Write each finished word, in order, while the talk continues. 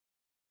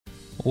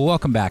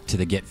Welcome back to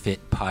the Get Fit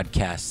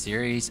podcast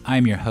series.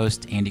 I'm your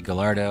host, Andy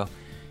Gallardo,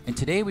 and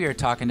today we are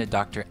talking to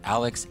Dr.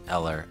 Alex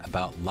Eller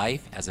about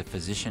life as a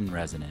physician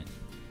resident.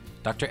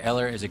 Dr.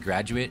 Eller is a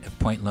graduate of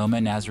Point Loma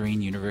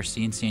Nazarene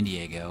University in San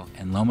Diego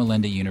and Loma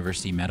Linda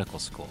University Medical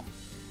School.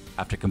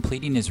 After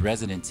completing his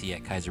residency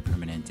at Kaiser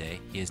Permanente,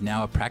 he is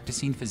now a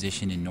practicing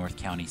physician in North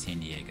County, San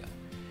Diego.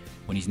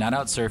 When he's not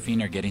out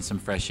surfing or getting some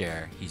fresh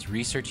air, he's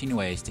researching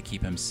ways to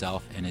keep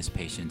himself and his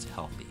patients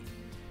healthy.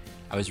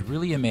 I was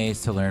really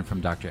amazed to learn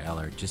from Dr.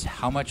 Eller just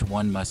how much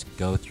one must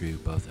go through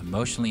both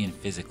emotionally and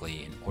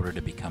physically in order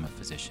to become a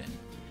physician.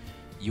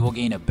 You will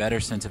gain a better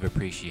sense of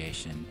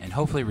appreciation and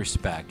hopefully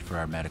respect for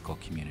our medical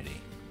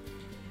community.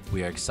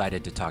 We are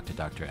excited to talk to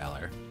Dr.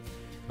 Eller.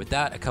 With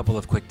that, a couple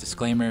of quick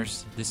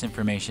disclaimers. This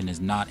information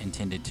is not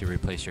intended to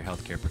replace your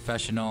healthcare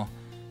professional.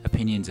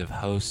 Opinions of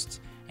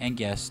hosts and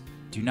guests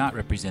do not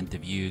represent the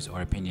views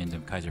or opinions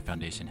of Kaiser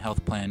Foundation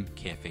Health Plan,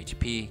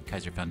 KFHP,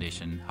 Kaiser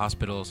Foundation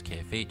Hospitals,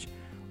 KFH,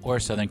 or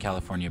Southern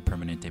California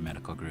Permanente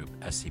Medical Group,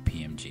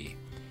 SCPMG.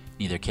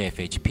 Neither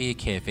KFHP,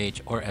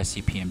 KFH, or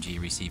SCPMG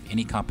receive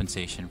any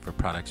compensation for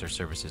products or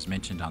services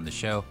mentioned on the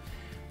show,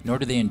 nor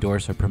do they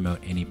endorse or promote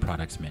any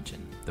products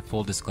mentioned. The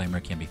full disclaimer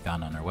can be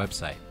found on our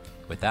website.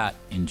 With that,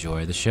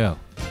 enjoy the show.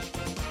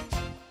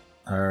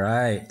 All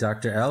right,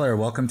 Dr. Eller,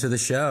 welcome to the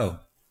show.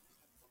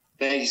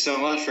 Thank you so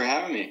much for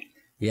having me.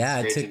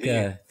 Yeah,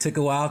 it took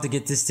a while to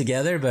get this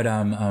together, but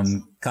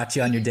caught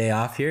you on your day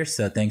off here,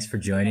 so thanks for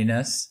joining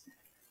us.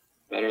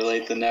 Better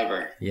late than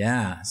never.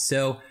 Yeah.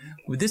 So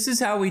this is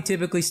how we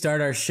typically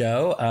start our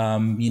show.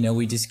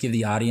 We just give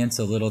the audience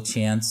a little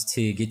chance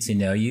to get to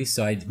know you.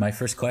 So my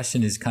first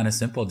question is kind of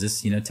simple.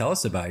 Just, tell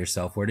us about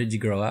yourself. Where did you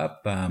grow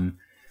up?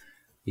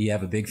 You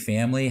have a big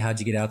family. How'd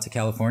you get out to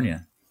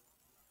California?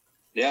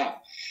 Yeah.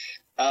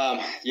 I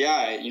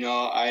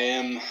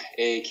am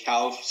a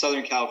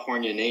Southern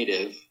California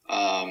native.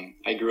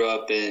 I grew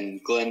up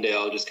in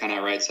Glendale, just kind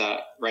of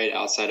right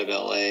outside of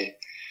LA.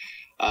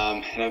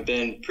 And I've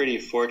been pretty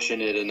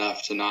fortunate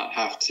enough to not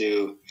have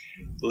to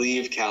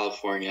leave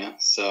California.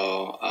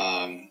 So,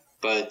 my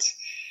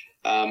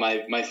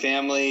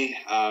family,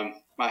 I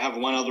have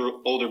one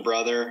older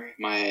brother.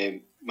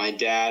 My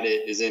dad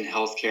is in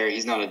healthcare.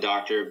 He's not a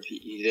doctor.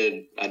 He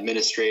did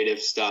administrative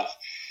stuff.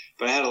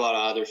 But I had a lot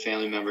of other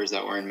family members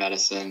that were in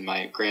medicine.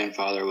 My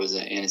grandfather was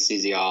an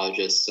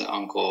anesthesiologist, an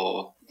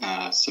uncle,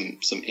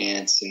 some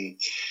aunts and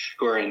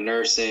who are in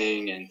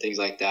nursing and things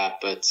like that.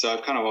 But so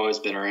I've kind of always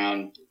been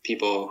around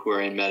people who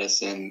are in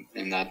medicine,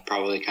 and that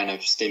probably kind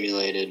of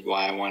stimulated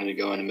why I wanted to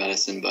go into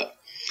medicine. But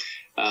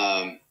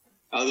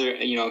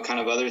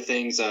other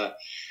things, I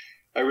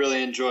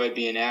really enjoy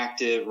being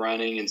active,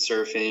 running and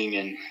surfing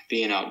and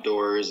being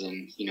outdoors.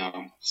 And,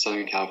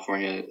 Southern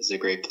California is a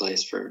great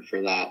place for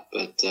that.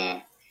 But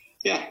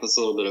that's a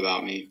little bit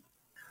about me.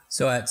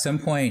 So at some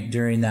point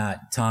during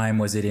that time,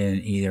 was it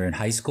either in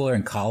high school or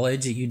in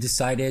college that you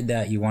decided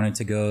that you wanted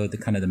to go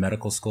the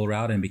medical school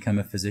route and become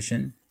a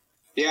physician?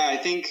 Yeah, I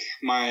think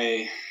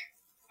I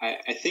I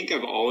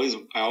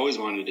always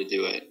wanted to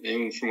do it.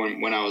 Even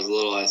from when I was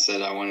little, I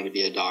said I wanted to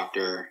be a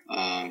doctor.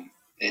 I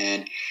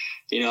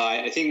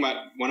think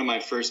one of my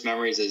first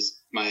memories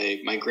is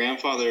my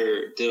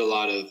grandfather did a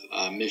lot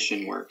of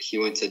mission work. He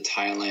went to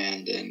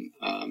Thailand and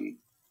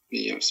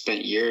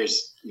spent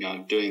years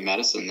doing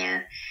medicine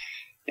there.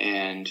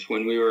 And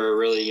when we were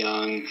really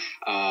young,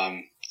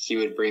 he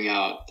would bring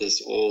out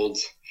this old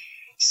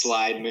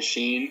slide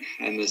machine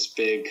and this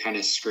big kind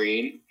of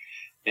screen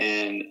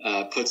and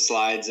put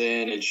slides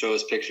in and show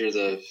us pictures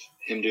of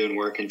him doing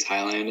work in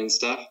Thailand and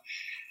stuff,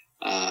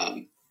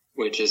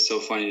 which is so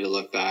funny to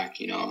look back,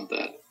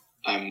 that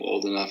I'm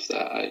old enough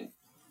that I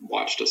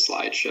watched a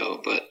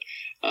slideshow. But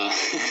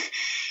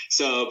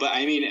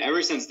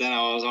ever since then,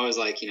 I was always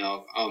like,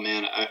 oh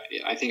man,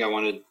 I think I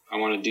want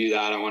to do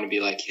that. I want to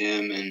be like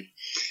him. And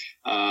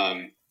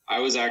I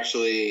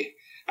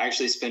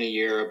actually spent a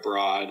year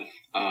abroad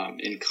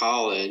in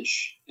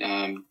college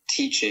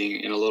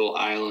teaching in a little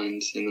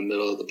island in the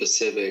middle of the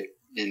Pacific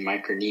in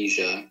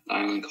Micronesia, an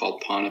island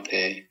called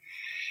Ponape.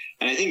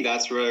 And I think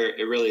that's where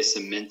it really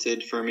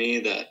cemented for me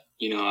that,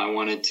 I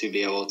wanted to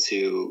be able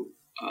to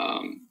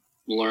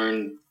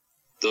learn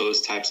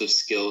those types of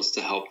skills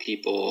to help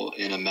people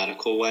in a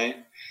medical way.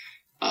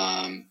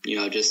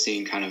 Just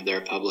seeing kind of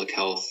their public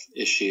health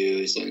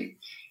issues and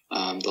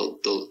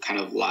the kind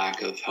of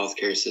lack of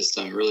healthcare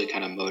system really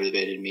kind of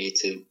motivated me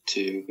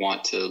to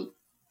want to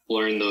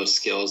learn those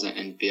skills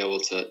and be able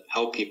to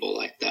help people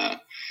like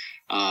that.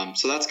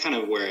 So that's kind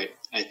of where it,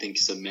 I think,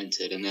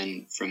 cemented. And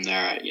then from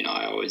there,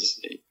 I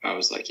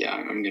was like, yeah,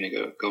 I'm going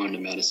to go into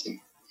medicine.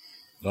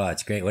 Well,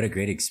 that's great. What a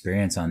great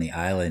experience on the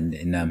island.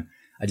 And I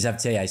just have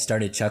to tell you, I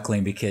started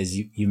chuckling because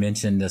you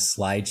mentioned the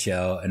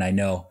slideshow, and I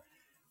know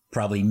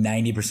probably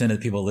 90% of the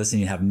people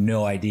listening have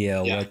no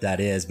idea what that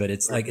is, but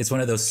it's like, it's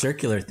one of those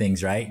circular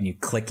things, right? And you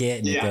click it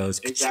and it goes,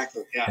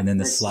 exactly. And then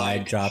the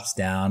slide drops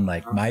down.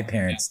 Like my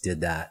parents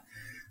did that.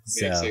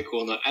 So it's a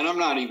cool note. And I'm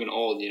not even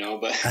old,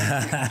 but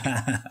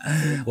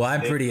well,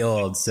 I'm pretty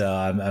old, so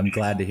I'm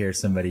glad to hear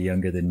somebody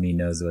younger than me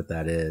knows what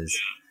that is.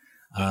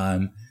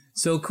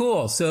 So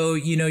cool. So,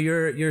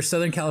 you're a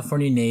Southern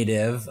California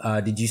native.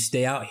 Did you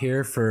stay out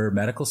here for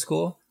medical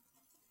school?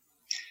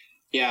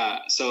 Yeah.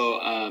 So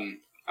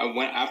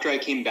after I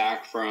came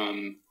back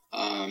from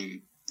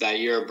that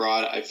year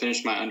abroad, I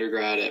finished my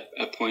undergrad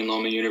at Point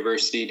Loma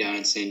University down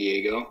in San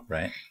Diego,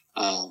 right?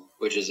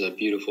 Which is a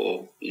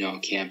beautiful,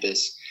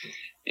 campus.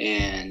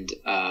 And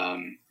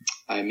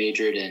I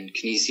majored in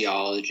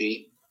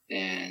kinesiology,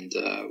 and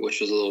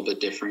which was a little bit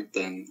different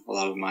than a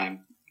lot of my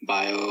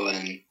bio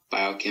and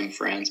biochem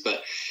friends.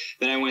 But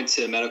then I went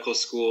to medical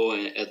school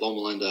at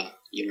Loma Linda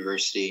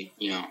University,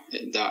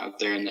 out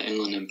there in the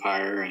Inland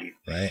Empire, and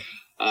right.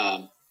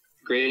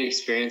 Great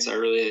experience. I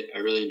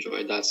really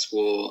enjoyed that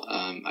school.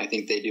 I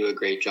think they do a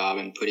great job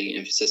in putting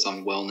emphasis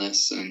on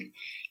wellness, and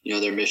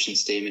their mission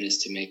statement is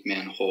to make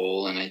man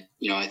whole. And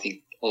I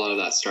think a lot of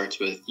that starts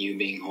with you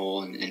being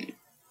whole, and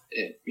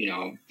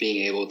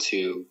being able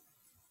to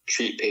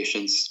treat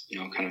patients,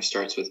 kind of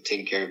starts with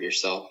taking care of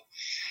yourself.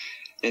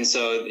 And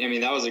so,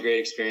 that was a great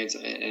experience,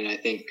 and I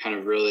think kind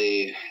of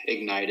really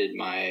ignited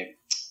my,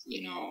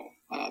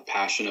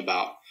 passion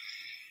about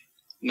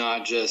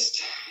not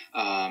just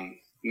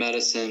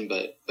medicine,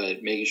 but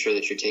making sure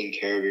that you're taking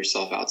care of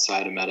yourself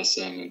outside of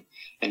medicine,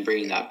 and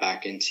bringing that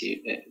back into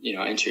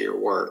your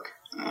work.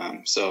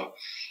 But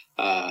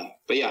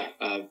yeah,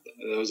 that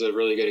was a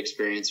really good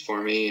experience for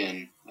me,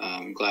 and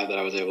I'm glad that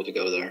I was able to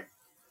go there.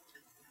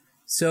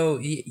 So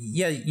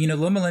yeah,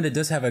 Loma Linda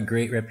does have a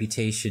great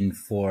reputation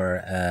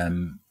for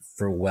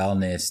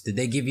wellness. Did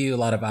they give you a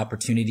lot of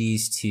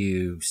opportunities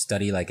to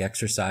study like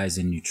exercise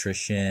and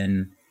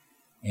nutrition?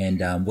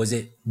 And was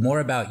it more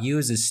about you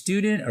as a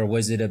student, or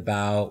was it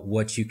about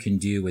what you can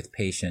do with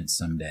patients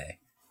someday?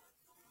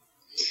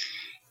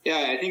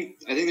 Yeah, I think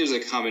there's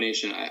a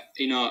combination.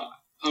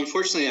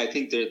 Unfortunately, I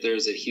think that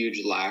there's a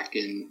huge lack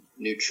in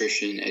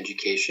nutrition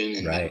education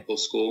in medical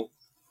school,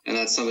 and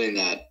that's something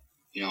that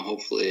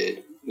hopefully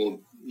it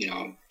will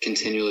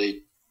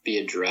continually be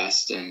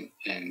addressed, and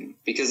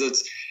because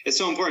it's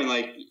so important.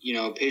 Like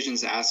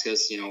patients ask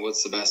us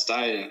what's the best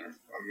diet,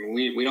 and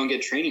we don't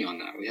get training on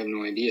that. We have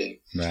no idea.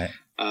 Right.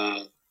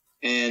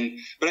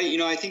 But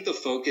I think the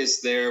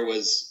focus there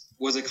was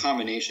a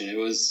combination. It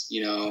was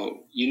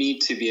you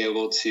need to be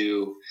able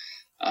to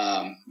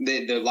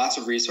there are lots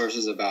of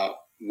resources about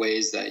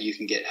ways that you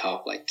can get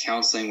help, like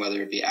counseling,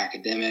 whether it be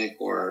academic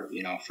or,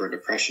 for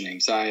depression,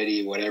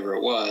 anxiety, whatever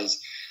it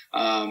was.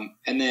 And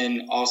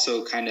then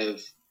also kind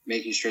of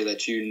making sure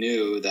that you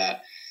knew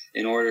that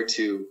in order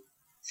to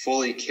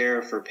fully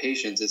care for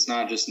patients, it's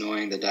not just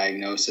knowing the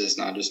diagnosis,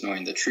 not just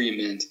knowing the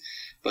treatment,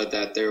 but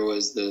that there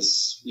was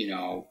this,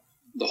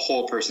 the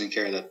whole person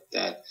care, that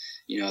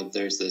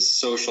there's this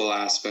social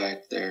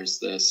aspect, there's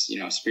this,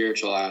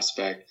 spiritual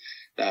aspect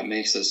that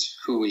makes us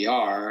who we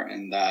are,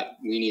 and that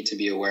we need to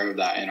be aware of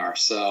that in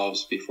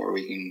ourselves before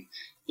we can,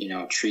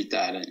 treat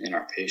that in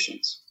our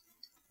patients.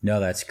 No,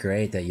 that's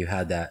great that you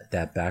had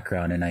that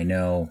background. And I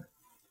know,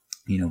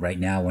 right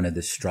now, one of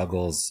the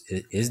struggles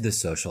is the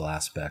social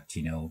aspect,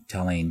 you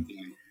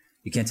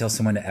can't tell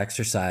someone to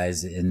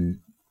exercise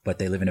but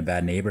they live in a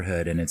bad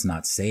neighborhood and it's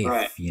not safe,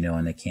 right.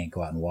 And they can't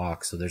go out and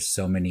walk. So there's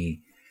so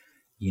many,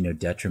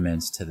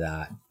 detriments to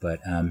that. But,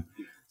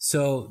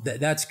 so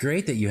that's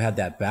great that you had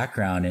that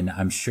background, and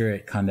I'm sure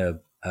it kind of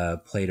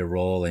played a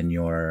role in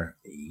your,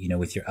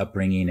 with your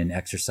upbringing and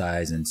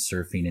exercise and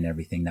surfing and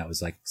everything. That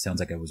was sounds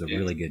like it was a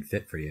really good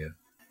fit for you.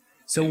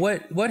 So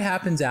what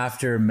happens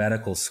after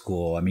medical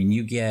school? I mean,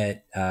 you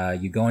get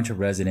you go into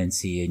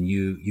residency and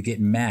you get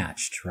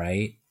matched,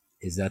 right?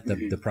 Is that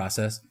the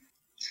process?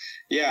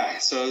 Yeah.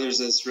 So there's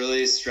this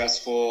really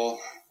stressful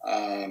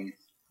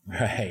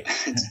right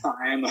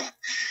time.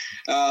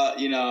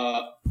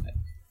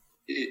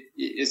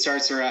 It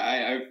starts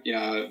around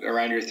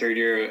your third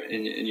year,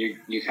 and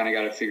you kind of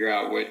got to figure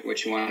out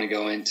what you want to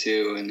go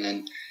into, and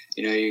then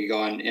you go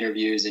on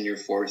interviews in your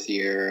fourth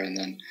year, and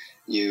then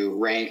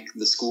you rank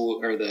the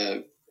school or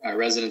the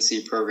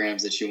residency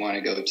programs that you want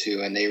to go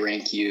to, and they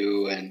rank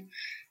you, and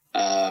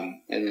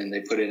then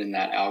they put it in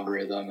that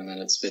algorithm, and then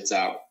it spits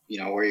out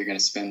where you're going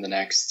to spend the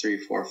next 3,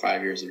 4,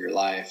 5 years of your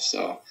life.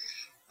 So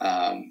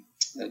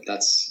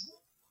that's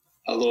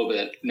a little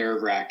bit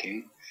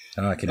nerve-wracking.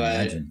 Oh, I can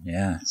imagine.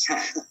 Yeah.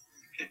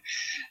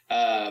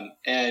 And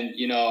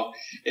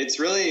it's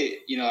really,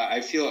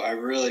 I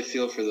really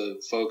feel for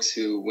the folks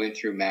who went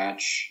through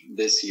Match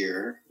this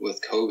year with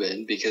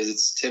COVID, because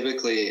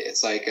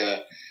it's like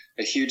a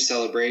huge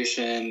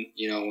celebration.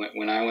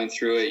 When I went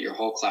through it, your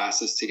whole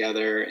class is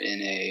together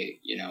in a,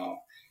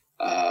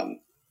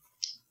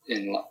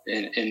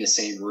 in the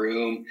same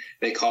room.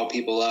 They call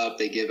people up,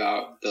 they give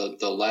out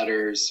the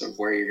letters of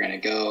where you're going to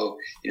go,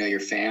 your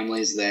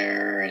family's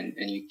there, and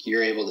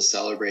you're able to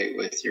celebrate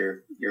with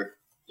your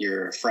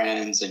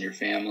friends and your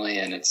family.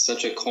 And it's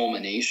such a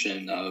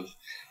culmination of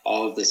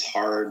all of this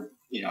hard,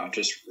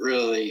 just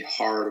really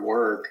hard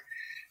work,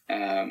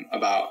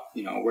 about,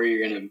 where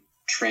you're going to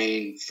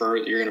train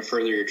further. You're going to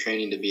further your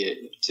training to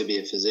be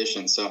a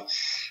physician. So,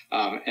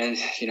 And,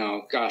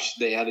 gosh,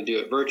 they had to do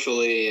it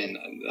virtually, and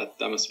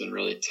that must have been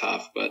really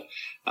tough. But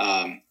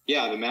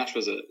the match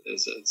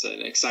it's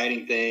an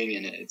exciting thing,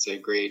 and it's a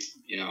great,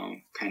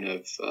 kind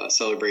of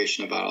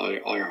celebration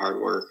about all your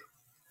hard work.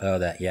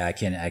 Oh,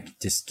 I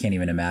just can't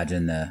even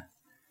imagine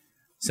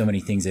so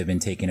many things have been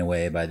taken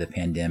away by the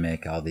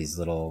pandemic, all these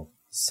little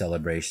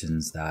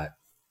celebrations that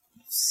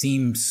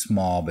seem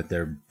small, but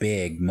they're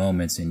big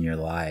moments in your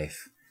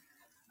life.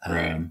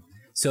 Right.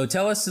 So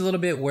tell us a little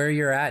bit where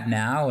you're at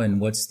now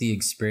and what's the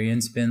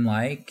experience been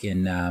like,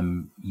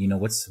 and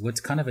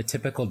what's kind of a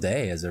typical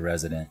day as a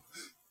resident.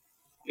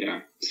 Yeah.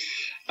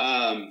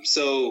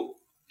 So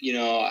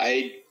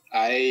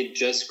I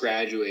just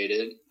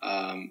graduated.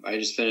 I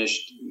just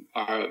finished.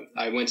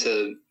 I went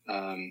to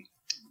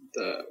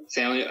the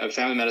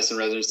family medicine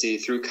residency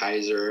through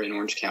Kaiser in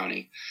Orange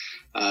County,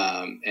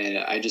 and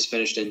I just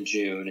finished in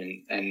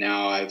June, and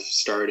now I've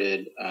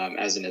started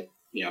as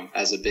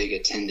a big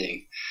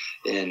attending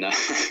in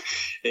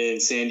in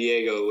San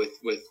Diego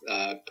with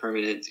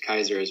permanent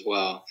Kaiser as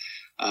well.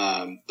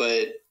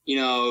 But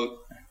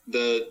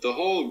the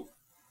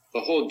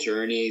whole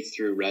journey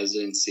through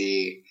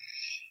residency,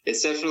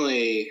 it's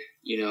definitely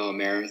a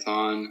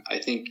marathon. I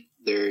think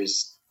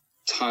there's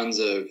tons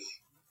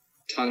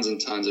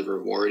and tons of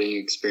rewarding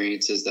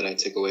experiences that I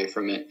took away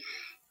from it.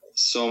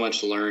 So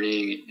much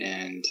learning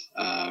and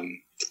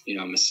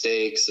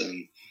mistakes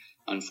and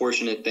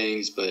unfortunate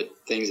things, but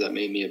things that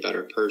made me a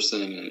better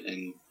person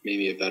and made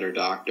me a better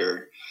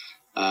doctor.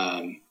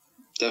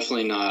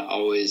 Definitely not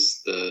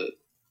always the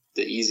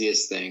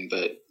easiest thing,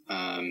 but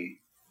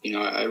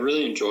I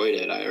really enjoyed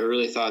it. I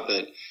really thought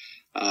that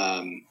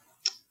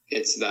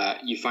it's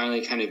that you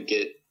finally kind of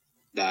get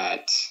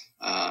that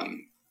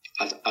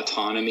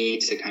autonomy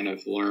to kind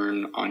of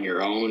learn on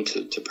your own,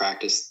 to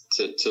practice,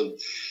 to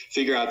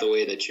figure out the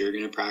way that you're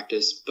going to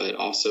practice, but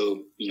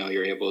also,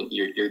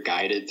 you're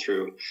guided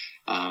through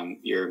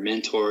your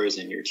mentors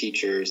and your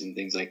teachers and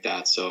things like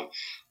that. So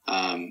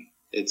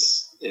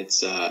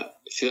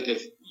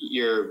if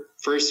your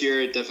first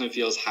year, it definitely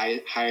feels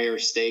higher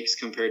stakes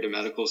compared to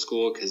medical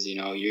school, because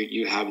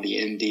you have the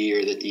MD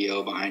or the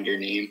DO behind your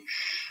name,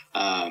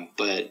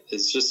 but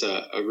it's just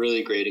a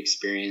really great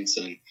experience.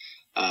 And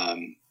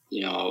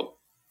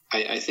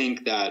I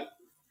think that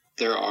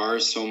there are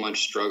so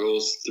much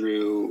struggles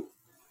through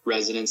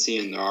residency,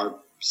 and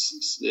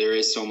there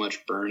is so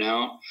much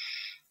burnout,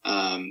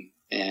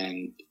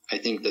 and I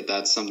think that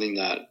that's something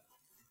that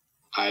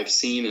I've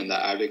seen and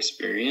that I've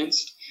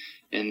experienced,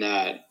 and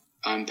that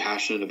I'm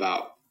passionate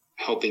about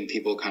helping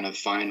people kind of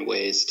find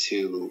ways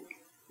to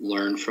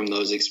learn from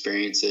those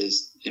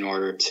experiences in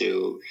order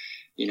to,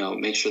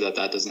 make sure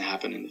that doesn't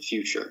happen in the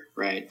future,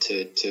 right?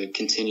 To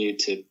continue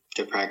to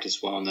practice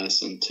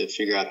wellness and to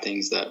figure out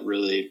things that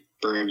really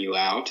burn you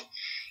out,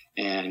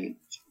 and,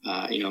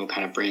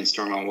 kind of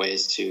brainstorm on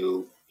ways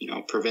to,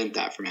 prevent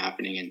that from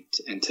happening,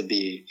 and to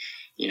be,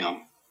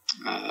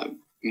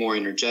 more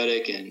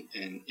energetic and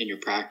in your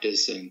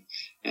practice. And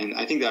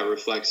I think that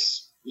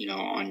reflects,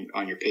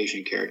 on your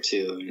patient care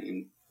too.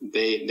 And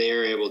they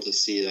are able to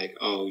see like,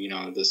 oh,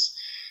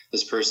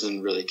 this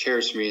person really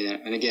cares for me.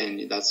 And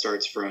again, that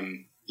starts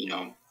from,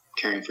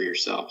 caring for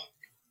yourself.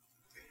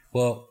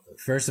 Well,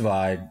 first of all,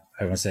 I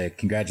want to say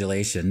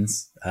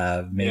congratulations,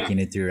 making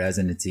it through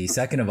residency.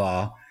 Second of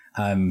all,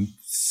 I'm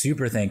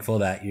super thankful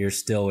that you're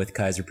still with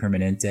Kaiser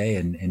Permanente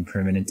and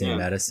Permanente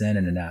Medicine,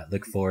 and I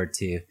look forward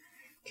to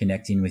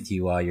connecting with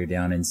you while you're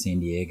down in San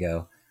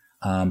Diego.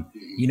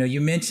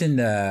 You mentioned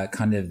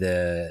kind of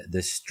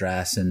the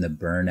stress and the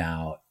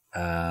burnout.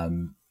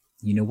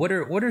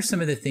 What are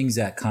some of the things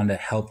that kind of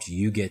helped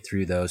you get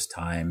through those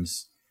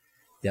times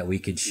that we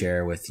could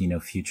share with,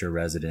 future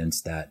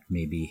residents that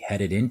may be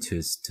headed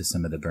into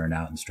some of the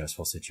burnout and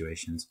stressful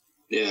situations?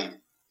 Yeah.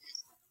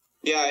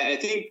 I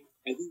think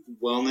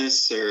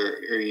wellness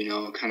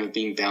or kind of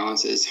being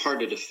balanced is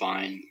hard to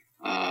define.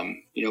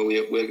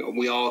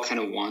 We all kind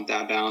of want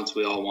that balance.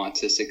 We all want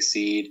to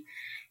succeed.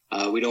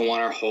 We don't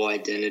want our whole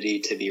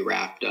identity to be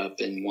wrapped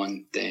up in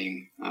one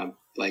thing,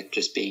 like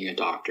just being a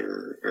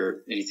doctor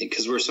or anything,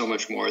 because we're so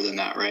much more than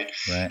that, right?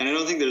 And I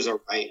don't think there's a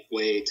right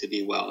way to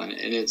be well, and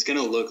it's going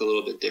to look a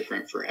little bit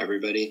different for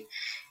everybody.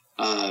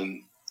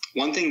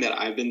 One thing that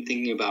I've been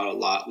thinking about a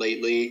lot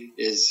lately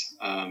is,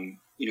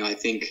 I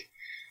think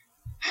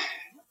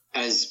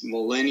as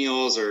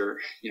millennials, or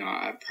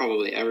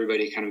probably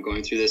everybody kind of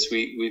going through this,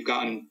 we've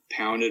gotten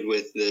pounded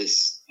with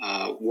this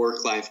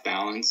work-life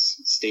balance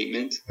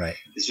statement. Right.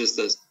 It's just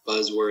this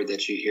buzzword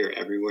that you hear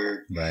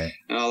everywhere. Right.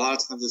 And a lot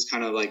of times it's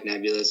kind of like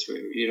nebulous, where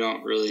you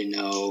don't really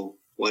know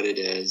what it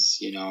is,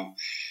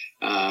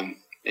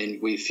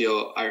 and we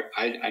feel,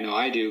 I know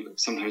I do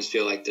sometimes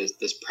feel like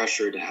this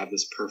pressure to have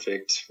this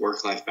perfect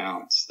work-life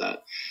balance,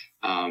 that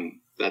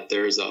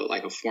there's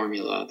a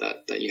formula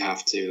that you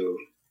have to,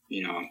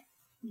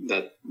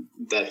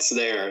 that's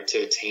there to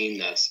attain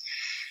this.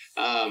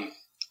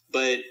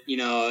 But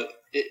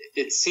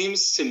it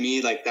seems to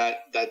me like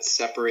that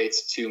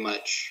separates too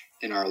much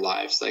in our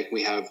lives. Like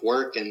we have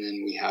work and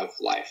then we have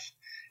life.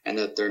 and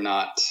that they're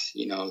not,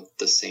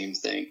 the same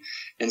thing.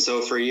 And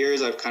so for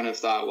years I've kind of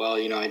thought, well,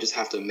 I just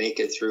have to make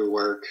it through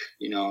work,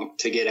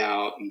 to get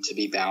out and to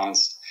be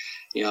balanced.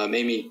 It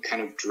made me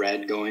kind of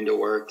dread going to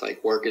work.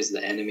 Like, work is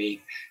the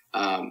enemy.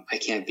 I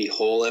can't be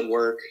whole at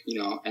work,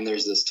 and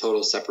there's this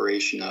total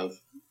separation of,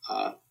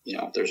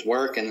 there's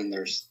work and then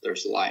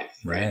there's life.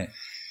 Right.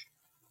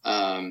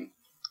 And,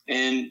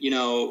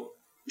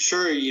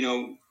 sure,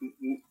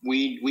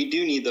 we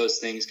do need those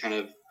things kind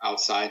of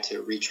outside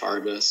to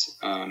recharge us,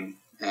 and,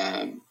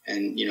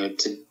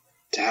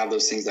 to have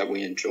those things that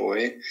we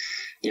enjoy,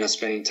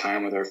 spending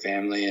time with our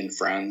family and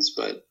friends.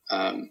 But,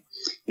 I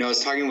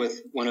was talking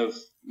with one of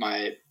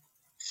my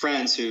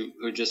friends who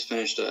just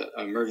finished a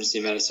emergency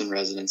medicine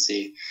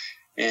residency,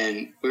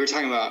 and we were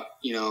talking about,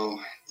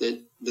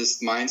 that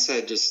this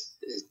mindset just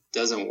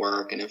doesn't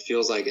work, and it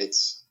feels like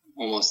it's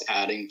almost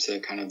adding to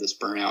kind of this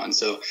burnout. And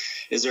so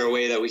is there a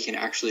way that we can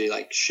actually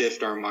like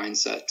shift our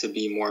mindset to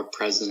be more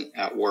present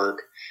at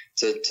work,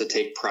 to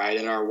take pride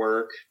in our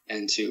work,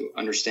 and to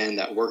understand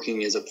that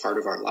working is a part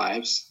of our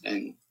lives,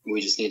 and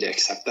we just need to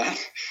accept that,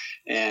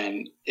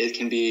 and it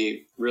can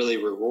be really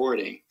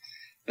rewarding.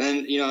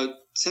 And then,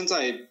 since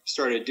I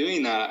started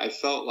doing that, I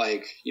felt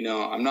like,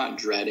 I'm not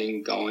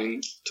dreading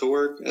going to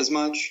work as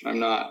much. I'm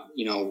not,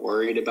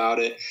 worried about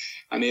it.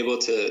 I'm able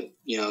to,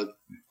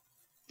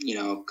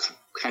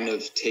 kind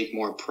of take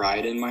more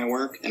pride in my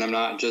work, and I'm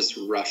not just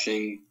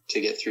rushing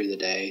to get through the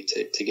day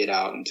to get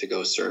out and to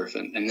go surf.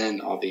 And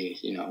then I'll be,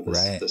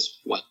 this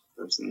what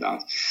person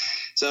down.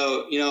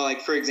 So,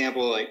 like, for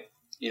example, like,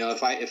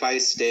 if I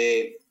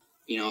stay,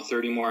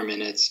 30 more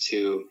minutes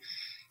to,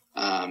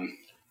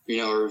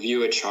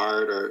 review a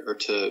chart or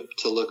to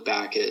look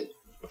back at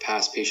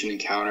past patient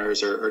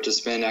encounters, or to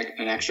spend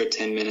an extra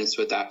 10 minutes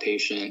with that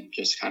patient,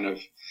 just kind of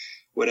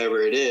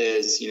whatever it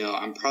is,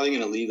 I'm probably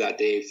going to leave that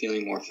day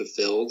feeling more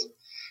fulfilled,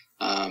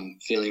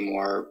 feeling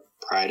more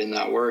pride in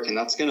that work. And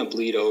that's going to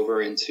bleed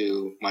over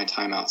into my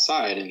time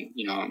outside. And,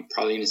 I'm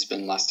probably going to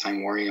spend less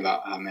time worrying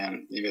about, oh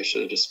man, maybe I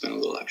should have just spent a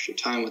little extra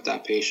time with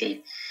that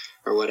patient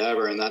or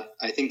whatever. And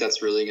I think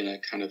that's really going to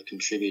kind of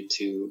contribute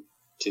to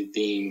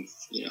being,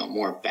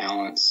 more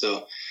balanced.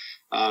 So,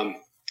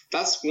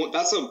 that's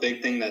a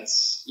big thing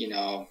that's,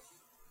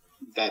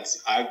 that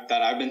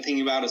I've been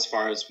thinking about as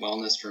far as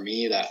wellness for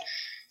me, that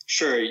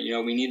sure,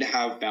 we need to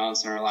have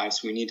balance in our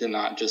lives. We need to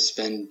not just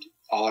spend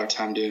all our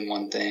time doing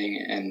one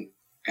thing,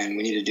 and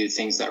we need to do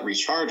things that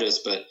recharge us,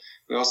 but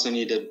we also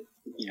need to,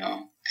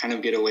 kind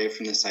of get away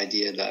from this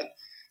idea that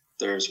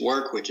there's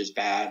work, which is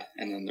bad,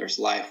 and then there's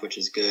life, which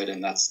is good.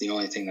 And that's the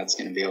only thing that's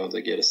going to be able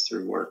to get us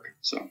through work.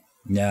 So.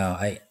 No,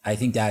 I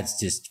think that's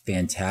just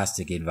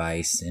fantastic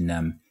advice.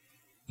 And,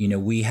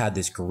 we had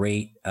this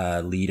great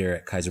leader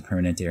at Kaiser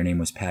Permanente. Her name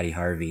was Patty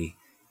Harvey.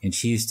 And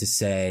she used to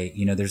say,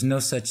 there's no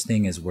such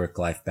thing as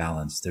work-life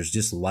balance. There's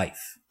just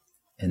life.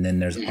 And then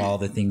there's all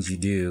the things you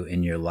do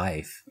in your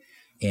life.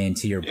 And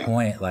to your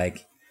point,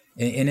 like,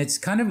 and it's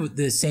kind of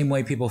the same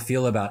way people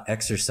feel about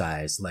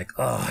exercise. Like,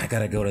 oh, I got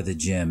to go to the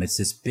gym. It's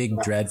this big,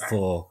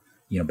 dreadful,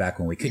 back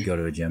when we could go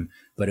to a gym,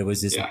 but it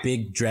was this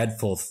big,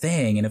 dreadful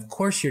thing. And of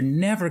course, you're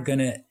never going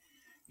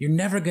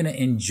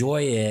to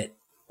enjoy it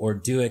or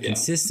do it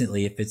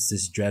consistently if it's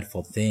this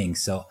dreadful thing.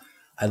 So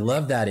I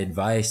love that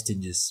advice to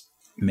just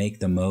make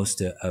the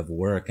most of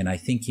work. And I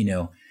think,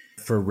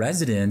 for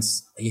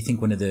residents, I think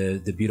one of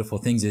the beautiful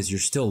things is you're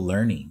still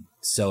learning.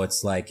 So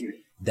it's like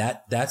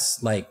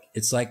that's like,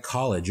 it's like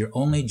college. Your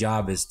only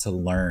job is to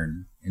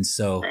learn. And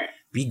so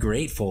be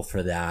grateful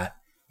for that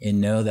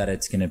and know that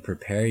it's going to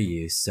prepare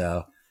you.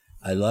 So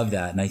I love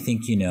that. And I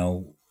think,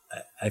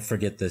 I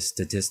forget the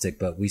statistic,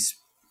 but we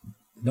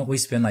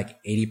spend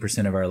like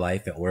 80% of our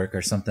life at work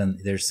or something.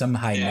 There's some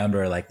high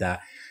number like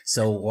that.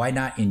 So why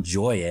not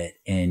enjoy it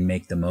and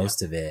make the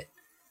most of it?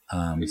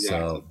 Exactly.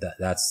 So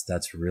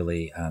that's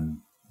really,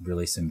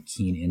 really some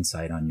keen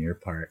insight on your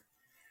part.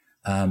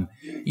 As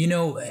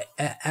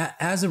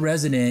a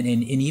resident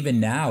and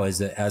even now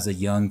as a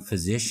young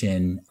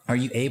physician, are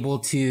you able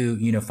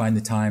to, find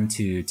the time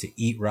to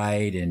eat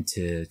right and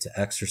to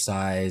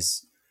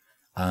exercise?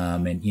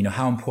 And,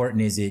 how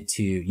important is it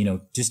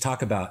to, just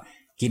talk about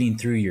getting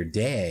through your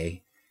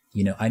day?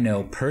 I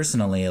know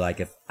personally, like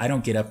if I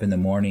don't get up in the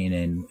morning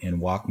and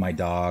walk my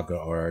dog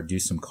or do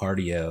some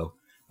cardio,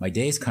 my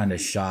day's kind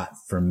of shot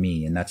for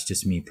me. And that's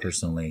just me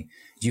personally.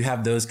 Do you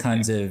have those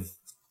kinds of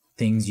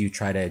things you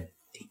try to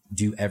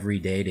do every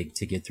day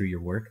to get through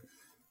your work?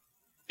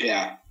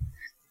 Yeah,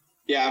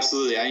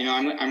 absolutely.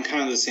 I'm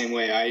kind of the same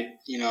way.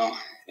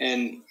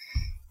 And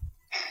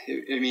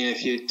I mean,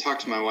 if you talk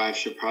to my wife,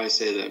 she'll probably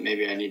say that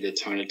maybe I need to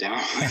tone it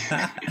down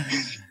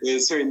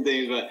with certain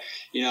things. But,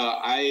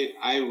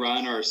 I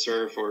run or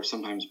surf or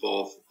sometimes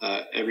both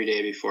every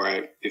day before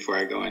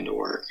I go into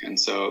work. And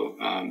so,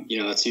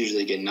 that's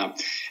usually getting up.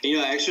 And,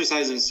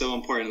 exercise is so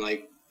important,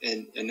 like,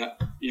 and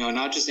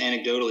not just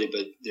anecdotally,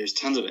 but there's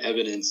tons of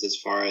evidence as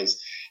far as,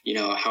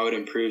 how it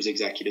improves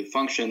executive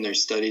function.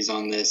 There's studies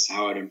on this,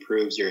 how it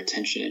improves your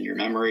attention and your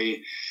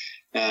memory.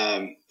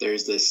 there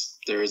was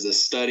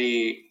this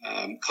study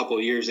a couple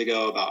of years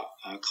ago about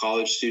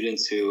college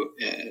students who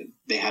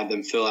they had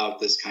them fill out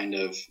this kind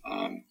of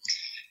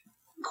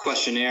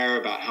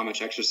questionnaire about how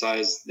much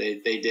exercise they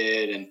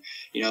did. And,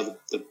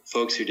 the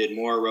folks who did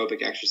more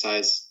aerobic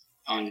exercise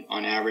on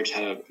average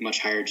had a much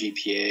higher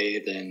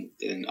GPA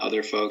than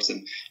other folks.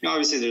 And,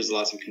 obviously there's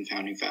lots of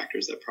confounding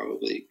factors that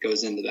probably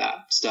goes into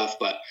that stuff.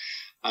 But,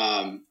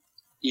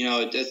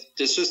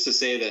 just to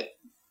say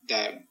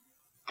that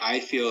I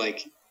feel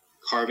like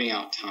carving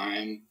out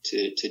time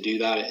to do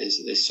that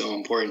is so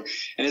important.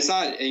 And it's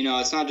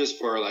not just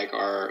for like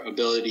our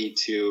ability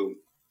to,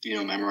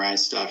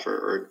 memorize stuff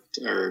or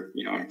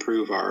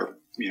improve our,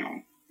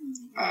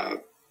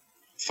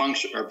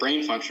 function or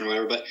brain function or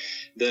whatever, but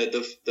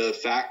the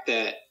fact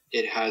that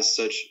it has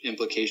such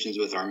implications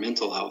with our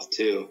mental health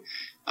too.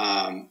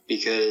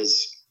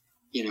 Because,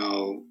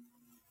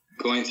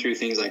 going through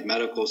things like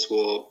medical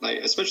school, like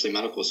especially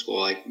medical school,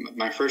 like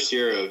my first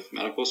year of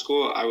medical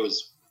school, I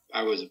was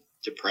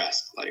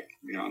depressed, like,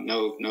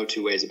 no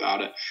two ways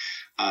about it.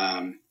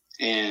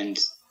 And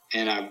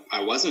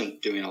I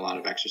wasn't doing a lot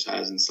of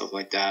exercise and stuff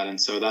like that.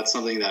 And so that's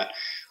something that,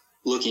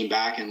 looking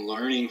back and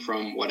learning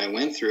from what I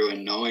went through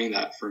and knowing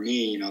that for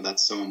me,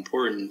 that's so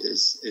important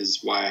is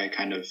why I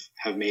kind of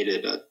have made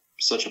it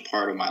such a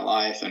part of my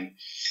life. And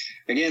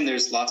again,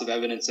 there's lots of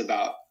evidence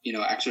about,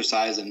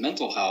 exercise and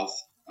mental health.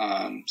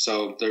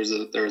 So there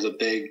was a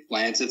big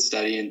Lancet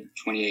study in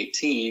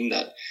 2018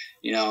 that,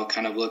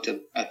 kind of looked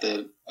at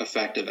the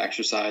effect of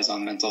exercise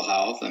on mental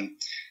health. And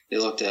they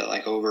looked at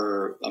like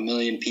over 1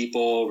 million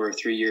people over a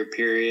 3-year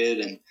period.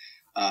 And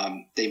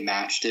they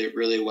matched it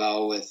really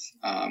well with,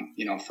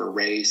 for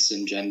race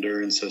and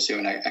gender and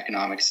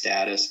socioeconomic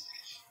status.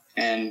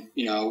 And,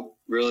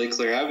 really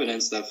clear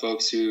evidence that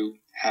folks who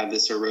had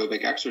this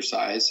aerobic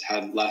exercise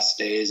had less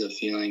days of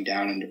feeling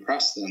down and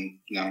depressed than,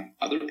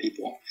 other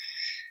people.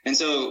 And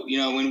so,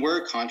 when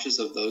we're conscious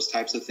of those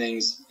types of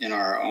things in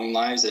our own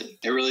lives, it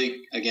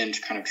really, again,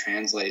 kind of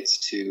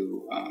translates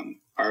to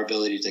our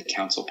ability to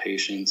counsel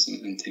patients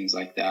and things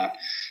like that.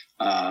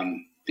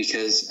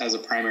 Because as a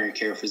primary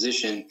care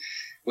physician,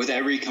 with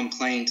every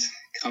complaint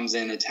comes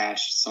in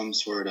attached some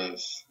sort of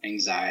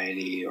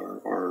anxiety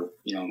or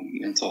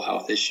mental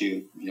health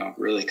issue,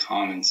 really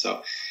common.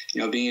 So,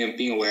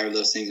 being aware of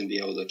those things and be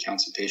able to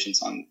counsel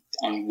patients on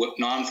what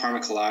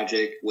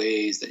non-pharmacologic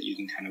ways that you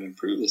can kind of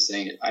improve this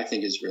thing, I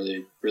think is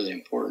really, really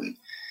important.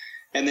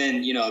 And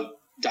then,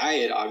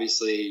 diet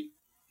obviously,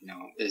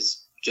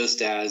 is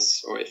just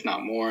as, or if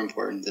not more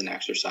important than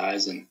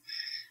exercise. And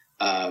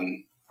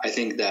I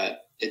think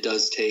that it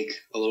does take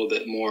a little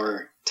bit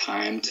more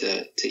time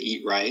to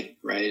eat right?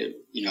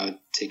 It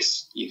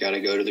takes, you got to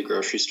go to the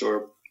grocery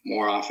store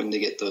more often to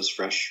get those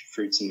fresh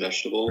fruits and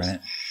vegetables. Right.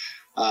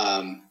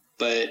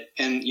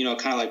 And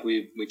kind of like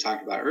we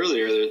talked about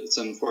earlier, it's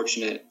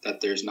unfortunate that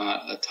there's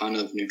not a ton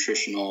of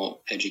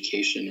nutritional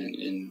education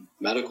in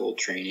medical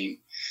training.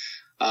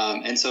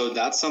 And so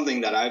that's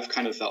something that I've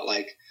kind of felt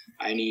like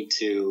I need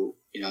to,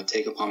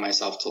 take upon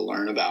myself to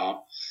learn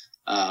about.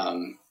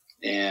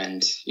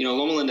 And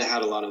Loma Linda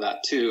had a lot of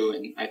that too.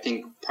 And I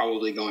think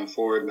probably going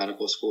forward,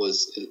 medical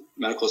schools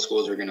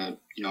are going to,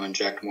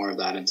 inject more of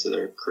that into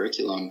their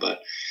curriculum.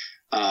 But,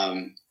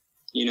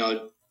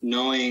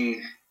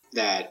 knowing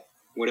that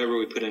whatever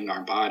we put in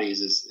our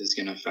bodies is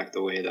going to affect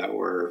the way that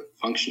we're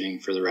functioning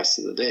for the rest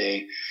of the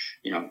day.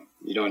 You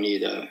don't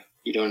need an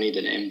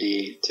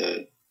MD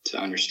to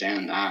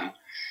understand that.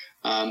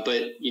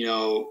 But,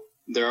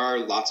 there are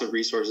lots of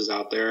resources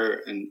out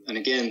there. And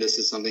again, this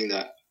is something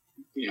that,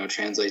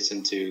 translates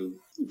into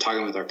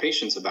talking with our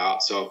patients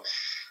about. So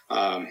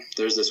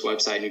there's this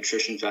website,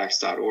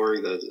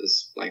 nutritionfacts.org, that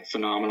is like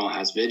phenomenal,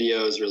 has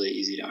videos, really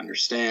easy to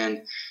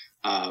understand.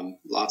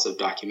 Lots of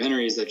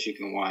documentaries that you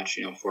can watch,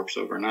 Forks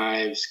Over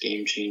Knives,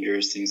 Game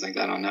Changers, things like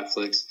that on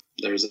Netflix.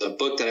 There's a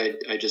book that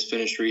I just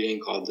finished reading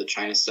called The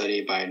China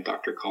Study by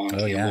Dr. Colin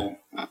Campbell,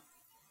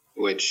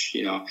 which,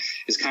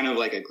 is kind of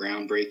like a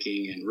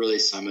groundbreaking and really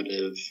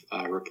summative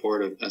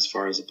report as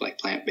far as like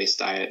plant-based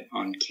diet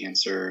on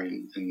cancer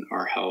and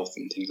our health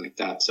and things like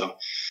that. So,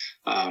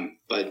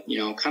 but,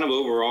 kind of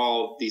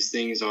overall, these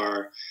things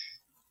are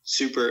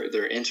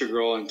they're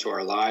integral into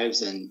our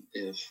lives. And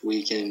if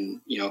we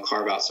can,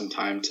 carve out some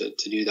time to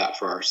do that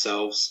for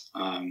ourselves,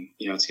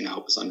 it's going to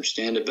help us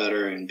understand it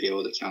better and be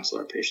able to counsel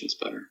our patients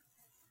better.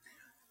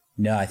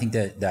 No, I think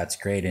that's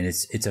great. And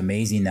it's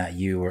amazing that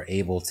you were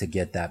able to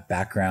get that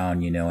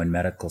background, in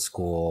medical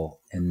school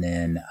and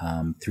then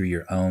through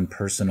your own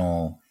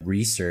personal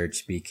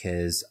research,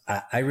 because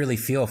I really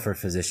feel for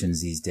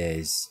physicians these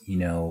days.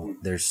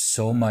 There's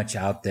so much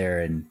out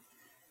there. And,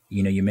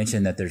 you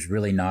mentioned that there's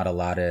really not a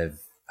lot of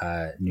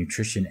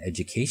nutrition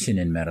education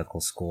in medical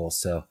school.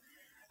 So,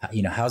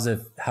 how's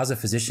a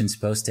physician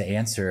supposed to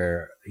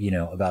answer,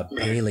 about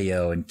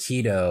paleo and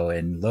keto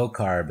and low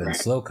carb and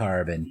slow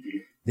carb and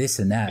this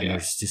and that. And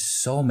there's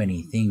just so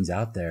many things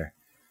out there.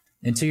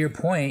 And to your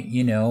point,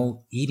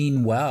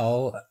 eating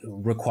well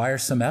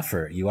requires some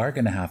effort. You are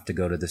going to have to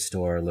go to the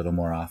store a little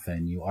more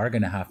often. You are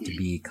going to have to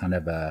be kind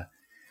of a,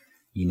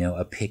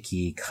 a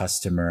picky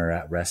customer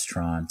at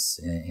restaurants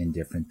and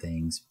different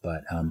things.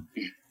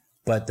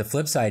 But the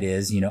flip side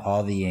is,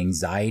 all the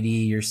anxiety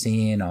you're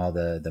seeing, all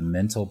the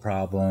mental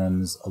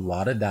problems, a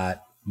lot of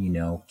that,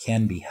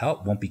 can be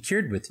helped, won't be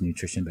cured with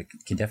nutrition, but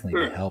can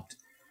definitely be helped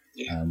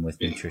with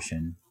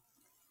nutrition.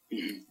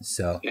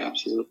 So, yeah,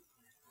 absolutely.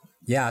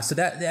 Yeah. So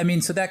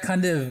that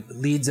kind of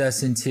leads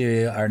us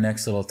into our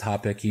next little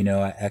topic.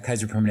 At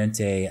Kaiser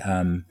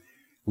Permanente,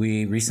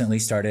 we recently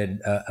started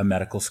a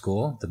medical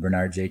school, the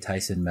Bernard J.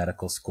 Tyson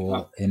Medical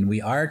School, and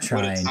we are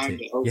trying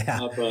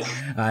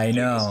to I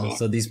know.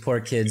 So these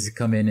poor kids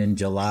come in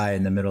July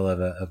in the middle of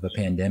a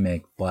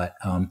pandemic, but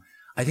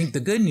I think the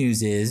good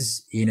news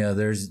is,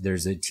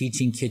 there's a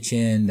teaching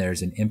kitchen,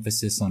 there's an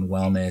emphasis on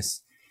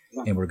wellness,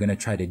 and we're going to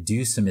try to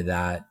do some of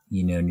that,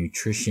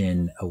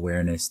 nutrition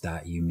awareness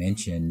that you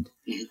mentioned,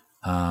 and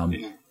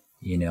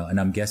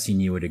I'm guessing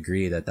you would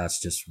agree that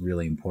that's just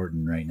really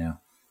important right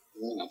now.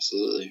 Yeah,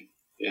 absolutely.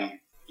 Yeah.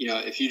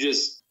 If you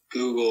just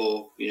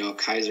Google,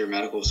 Kaiser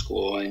Medical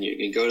School and you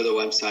can go to the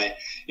website,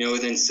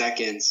 within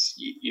seconds,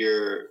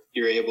 you're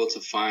able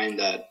to find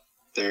that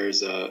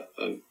there's that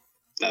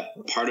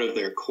part of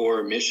their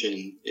core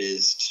mission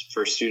is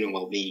for student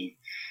well-being,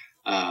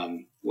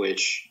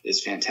 which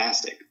is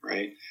fantastic,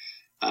 right?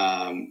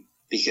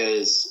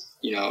 Because,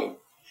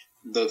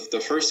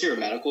 the first year of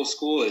medical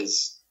school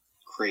is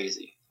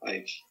crazy.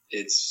 Like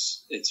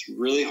it's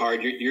really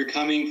hard. You're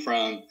coming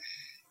from,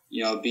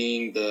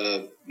 being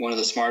one of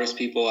the smartest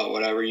people at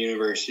whatever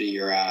university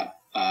you're at,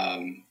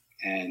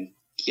 and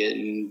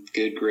getting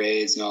good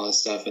grades and all this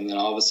stuff. And then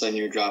all of a sudden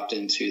you're dropped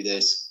into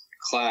this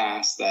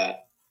class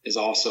that is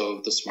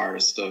also the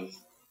smartest of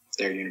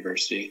their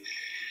university.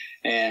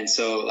 And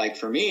so like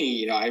for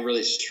me, I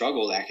really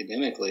struggled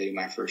academically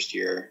my first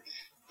year.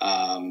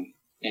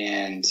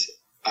 And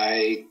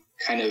I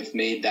kind of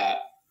made that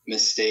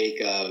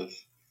mistake of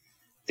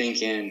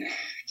thinking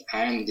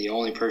I'm the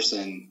only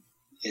person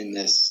in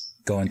this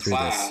going through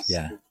class this,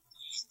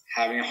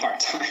 having a hard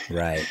time.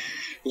 Right.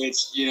 Which,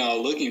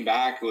 looking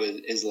back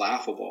is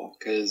laughable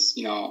because,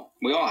 we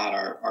all had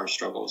our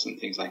struggles and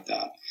things like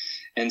that.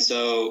 And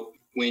so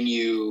when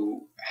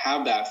you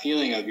have that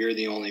feeling of you're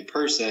the only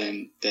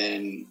person,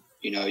 then,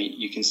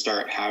 you can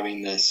start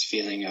having this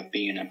feeling of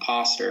being an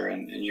imposter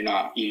and you're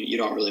not, you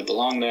don't really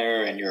belong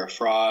there and you're a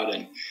fraud,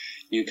 and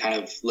you kind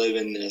of live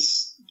in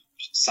this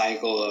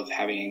cycle of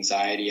having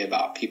anxiety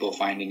about people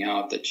finding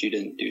out that you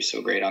didn't do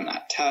so great on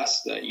that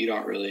test, that you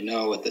don't really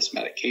know what this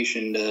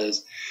medication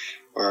does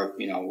or,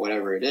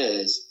 whatever it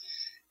is.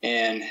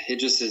 And it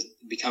just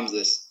becomes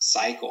this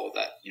cycle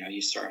that,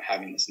 you start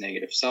having this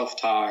negative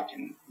self-talk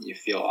and you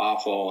feel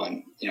awful.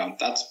 And,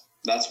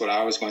 that's what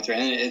I was going through.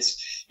 And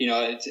it's,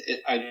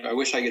 I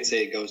wish I could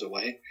say it goes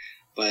away,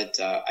 but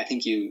I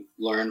think you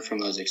learn from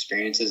those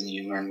experiences and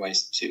you learn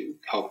ways to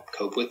help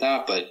cope with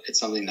that. But it's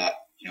something that,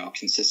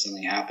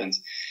 consistently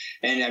happens.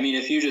 And I mean,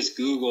 if you just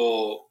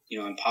Google,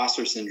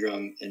 imposter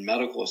syndrome in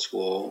medical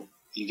school,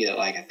 you get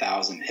like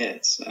 1,000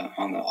 hits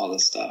on all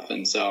this stuff.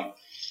 And so,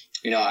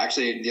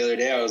 actually the other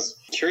day I was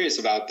curious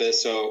about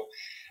this. So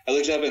I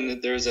looked up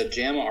and there was a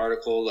JAMA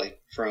article like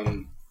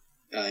from,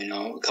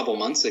 a couple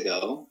months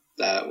ago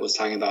that was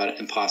talking about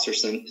imposter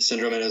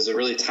syndrome. And it was a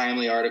really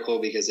timely article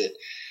because it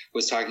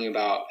was talking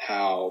about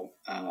how,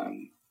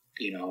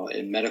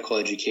 in medical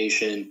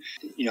education,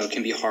 it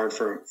can be hard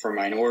for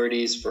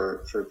minorities,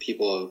 for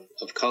people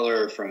of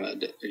color, from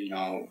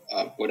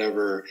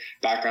whatever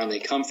background they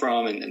come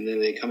from, and then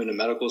they come into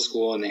medical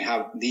school and they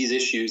have these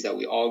issues that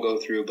we all go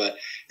through. But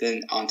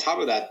then on top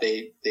of that,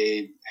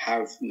 they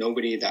have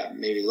nobody that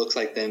maybe looks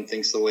like them,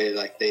 thinks the way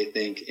like they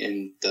think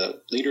in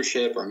the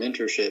leadership or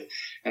mentorship,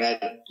 and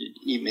that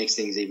makes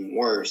things even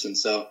worse. And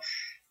so,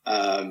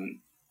 I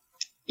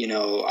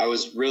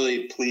was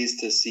really pleased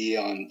to see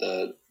on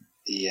the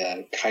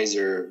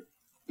Kaiser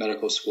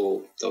Medical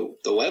School, the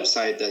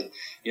website that,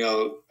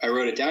 I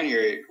wrote it down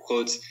here. It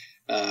quotes,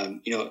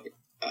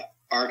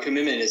 our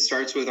commitment, it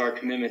starts with our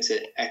commitment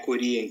to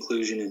equity,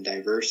 inclusion, and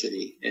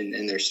diversity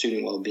in their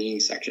student well-being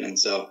section. And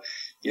so,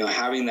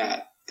 having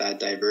that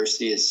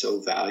diversity is so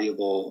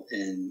valuable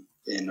in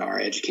our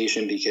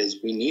education because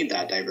we need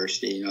that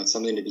diversity. It's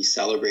something to be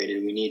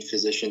celebrated. We need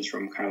physicians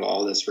from kind of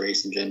all this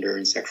race and gender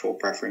and sexual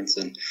preference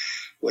and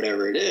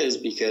whatever it is,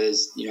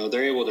 because,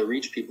 they're able to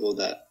reach people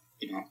that,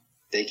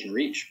 they can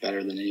reach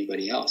better than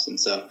anybody else. And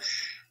so,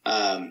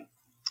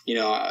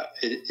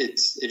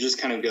 it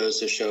just kind of goes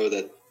to show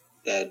that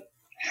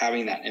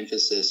having that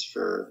emphasis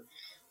for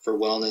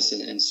wellness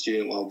and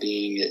student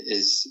well-being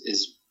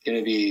is going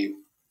to be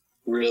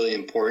really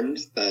important,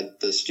 that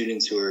the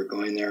students who are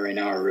going there right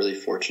now are really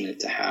fortunate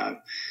to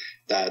have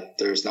that.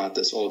 There's not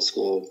this old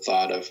school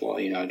thought of, well,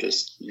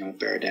 just,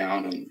 bear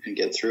down and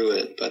get through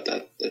it, but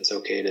that it's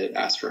okay to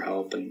ask for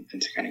help and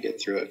to kind of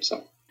get through it.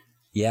 So.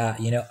 Yeah.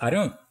 I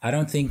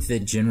don't think the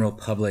general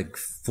public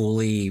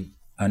fully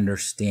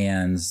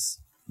understands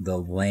the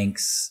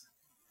lengths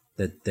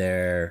that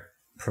their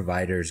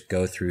providers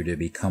go through to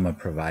become a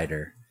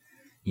provider.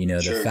 Sure.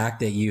 The fact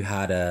that you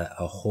had a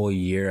whole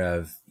year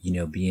of,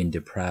 being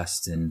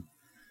depressed and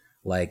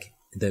like,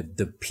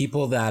 the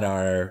people that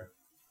are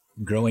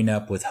growing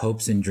up with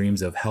hopes and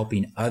dreams of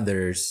helping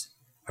others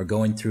are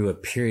going through a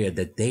period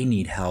that they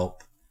need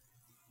help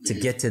to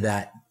get to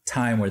that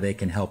time where they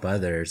can help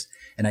others.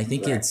 And I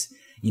think it's,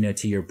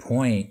 to your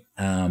point,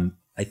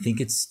 I think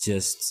it's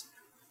just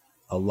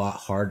a lot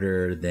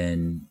harder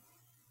than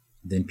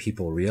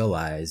people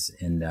realize.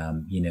 And,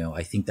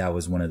 I think that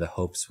was one of the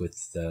hopes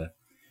with the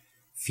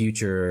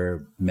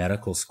future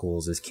medical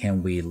schools is,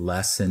 can we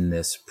lessen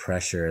this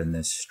pressure and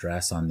this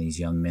stress on these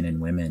young men and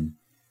women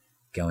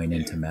going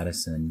into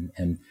medicine?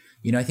 And,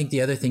 I think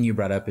the other thing you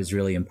brought up is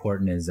really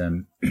important is,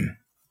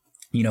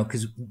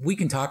 because we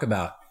can talk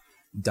about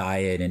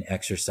diet and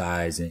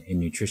exercise and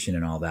nutrition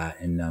and all that.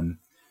 And,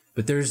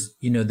 but there's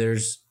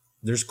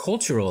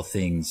cultural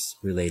things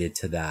related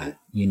to that.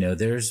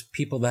 There's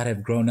people that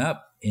have grown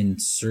up in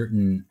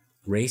certain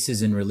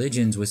races and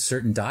religions with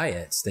certain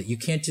diets that you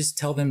can't just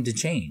tell them to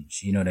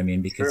change. You know what I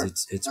mean?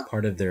 Because it's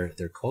part of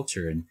their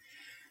culture.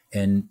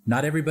 And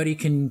not everybody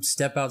can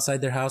step outside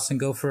their house and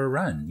go for a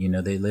run.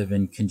 They live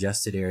in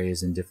congested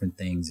areas and different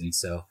things. And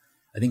so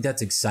I think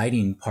that's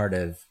exciting part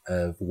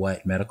of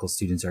what medical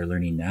students are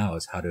learning now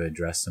is how to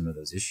address some of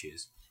those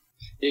issues.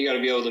 You got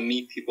to be able to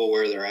meet people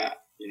where they're at,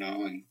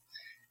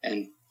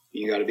 and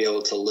you got to be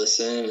able to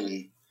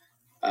listen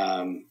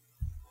and,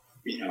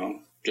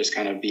 just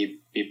kind of be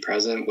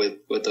present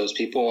with those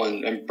people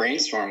and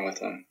brainstorm with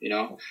them.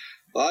 A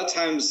lot of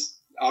times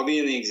I'll be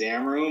in the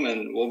exam room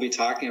and we'll be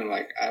talking. I'm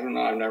like, I don't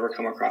know, I've never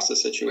come across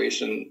this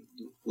situation.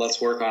 Let's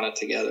work on it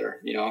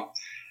together.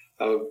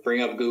 I would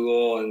bring up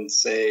Google and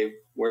say,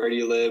 where do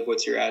you live?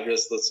 What's your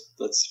address?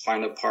 Let's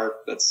find a park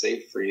that's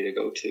safe for you to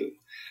go to.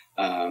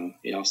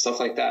 Stuff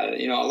like that.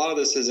 A lot of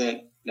this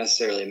isn't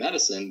necessarily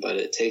medicine, but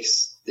it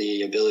takes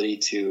the ability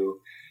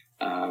to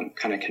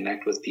kind of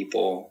connect with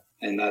people.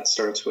 And that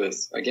starts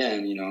with,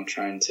 again,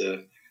 trying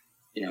to,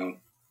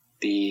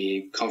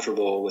 be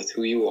comfortable with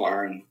who you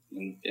are and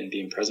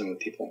being present with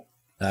people.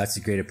 That's a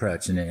great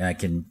approach. And I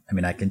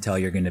can tell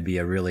you're going to be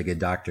a really good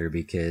doctor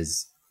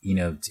because,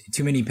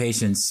 too many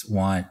patients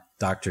want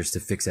doctors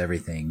to fix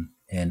everything.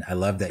 And I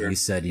love that you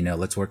said,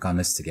 let's work on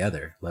this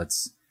together.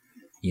 Let's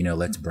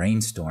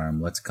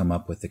brainstorm. Let's come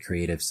up with a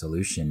creative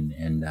solution.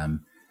 And,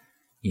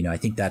 I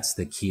think that's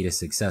the key to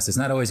success. It's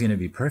not always going to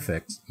be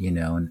perfect. In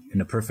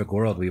a perfect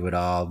world, we would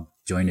all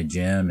join a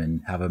gym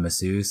and have a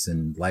masseuse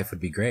and life would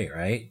be great.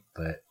 Right.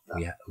 But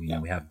we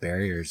have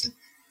barriers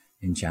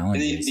and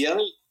challenges.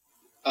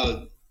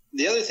 And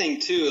the other thing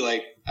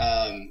too,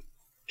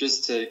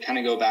 just to kind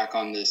of go back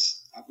on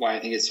this, why I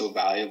think it's so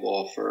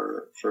valuable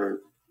for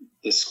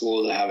the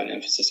school to have an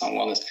emphasis on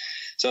wellness.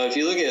 So if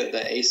you look at the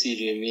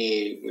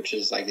ACGME, which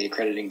is like the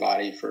accrediting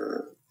body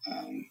for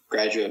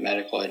graduate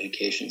medical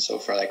education. So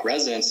for like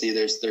residency,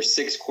 there's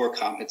 6 core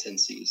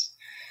competencies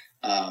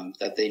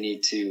that they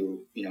need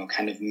to,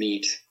 kind of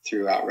meet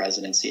throughout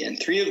residency. And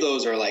 3 of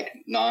those are like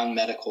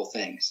non-medical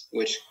things,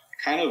 which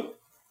kind of,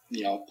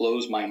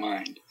 blows my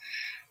mind.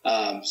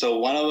 So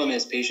one of them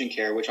is patient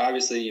care, which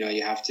obviously,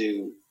 you have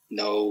to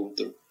know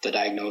the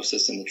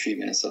diagnosis and the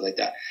treatment and stuff like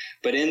that.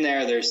 But in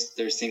there's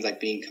things like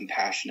being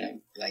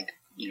compassionate, like,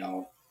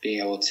 being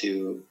able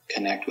to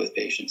connect with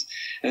patients.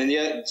 And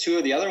then 2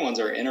 of the other ones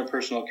are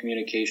interpersonal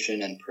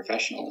communication and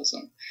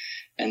professionalism.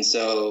 And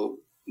so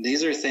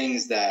these are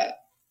things that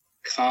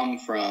come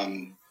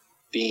from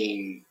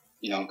being,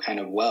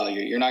 kind of well.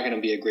 You're not going to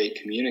be a great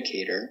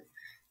communicator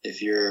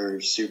if you're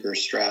super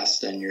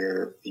stressed and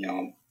you're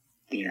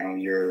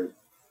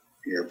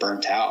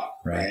burnt out,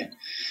 right?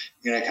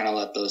 You're going to kind of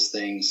let those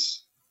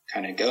things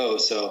kind of go.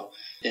 So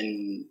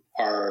in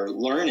our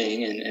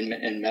learning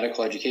and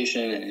medical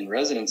education and in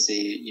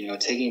residency,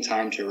 taking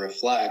time to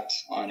reflect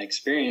on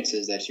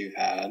experiences that you've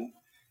had,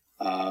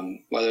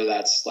 whether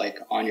that's like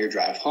on your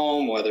drive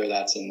home, whether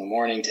that's in the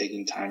morning,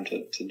 taking time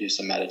to do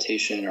some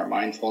meditation or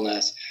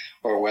mindfulness,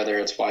 or whether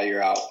it's while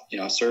you're out,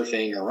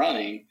 surfing or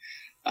running,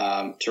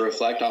 to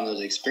reflect on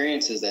those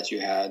experiences that you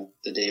had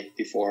the day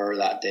before or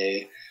that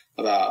day,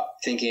 about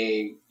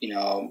thinking,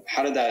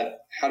 how did that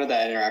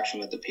interaction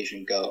with the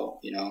patient go?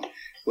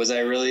 Was I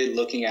really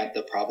looking at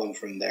the problem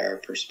from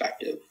their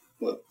perspective?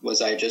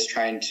 Was I just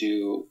trying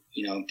to,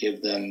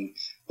 give them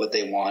what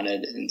they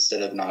wanted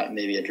instead of not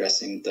maybe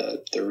addressing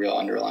the real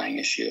underlying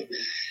issue?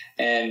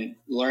 And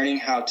learning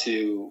how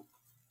to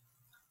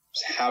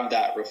have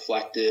that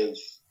reflective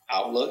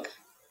outlook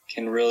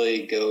can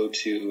really go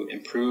to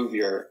improve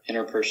your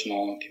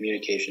interpersonal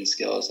communication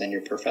skills and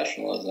your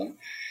professionalism.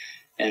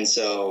 And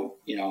so,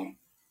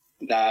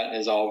 that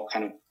is all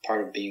kind of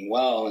part of being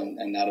well,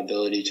 and that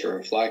ability to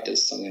reflect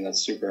is something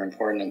that's super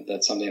important. And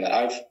that's something that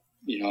I've,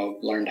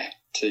 learned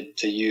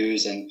to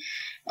use and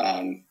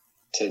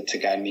to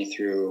guide me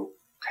through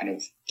kind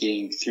of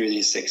getting through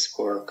these 6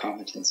 core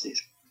competencies.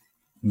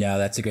 No,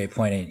 that's a great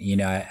point.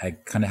 And, I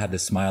kind of had to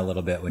smile a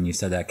little bit when you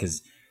said that,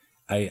 because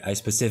I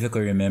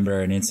specifically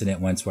remember an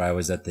incident once where I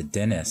was at the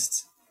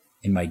dentist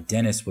and my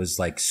dentist was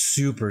like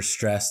super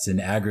stressed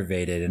and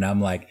aggravated. And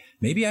I'm like,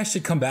 maybe I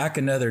should come back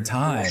another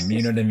time.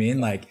 You know what I mean?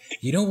 Like,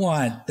 you don't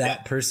want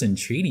that person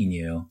treating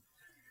you.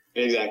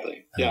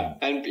 Exactly. Yeah.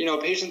 And,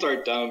 patients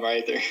aren't dumb,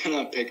 right? They're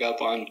going to pick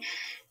up on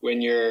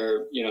when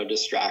you're,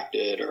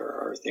 distracted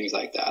or things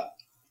like that.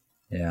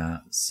 Yeah.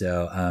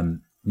 So,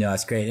 no,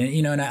 that's great.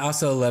 And, and I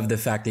also love the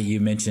fact that you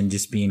mentioned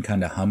just being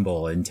kind of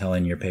humble and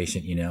telling your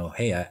patient,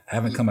 hey, I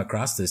haven't come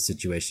across this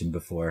situation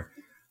before.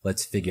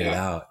 Let's figure it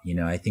out.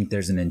 I think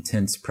there's an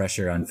intense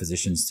pressure on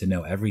physicians to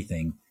know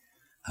everything.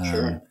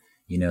 Sure.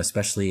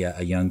 Especially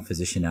a young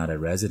physician out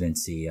of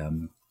residency,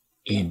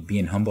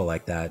 being humble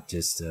like that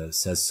just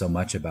says so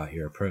much about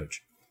your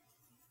approach.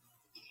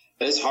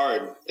 It's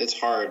hard. It's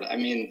hard. I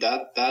mean,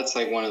 that's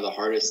like one of the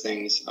hardest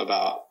things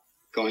about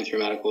going through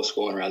medical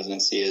school and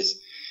residency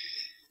is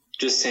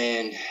just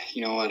saying,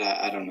 you know what,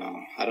 I don't know.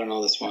 I don't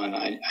know this one.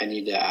 I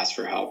need to ask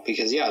for help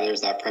because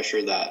there's that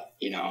pressure that,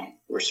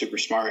 we're super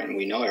smart and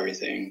we know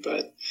everything,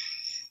 but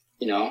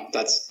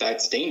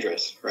that's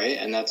dangerous. Right.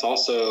 And that's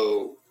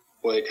also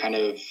what kind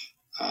of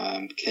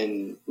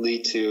can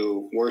lead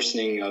to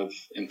worsening of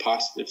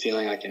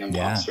feeling like an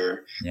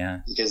imposter. Yeah.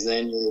 Because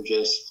then you're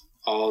just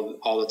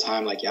all the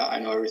time like, I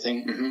know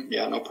everything. Mm-hmm.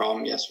 Yeah, no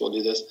problem. Yes, we'll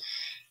do this.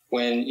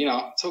 When,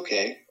 it's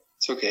okay.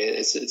 It's okay.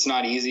 It's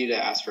not easy to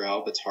ask for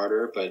help. It's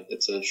harder, but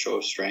it's a show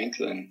of strength.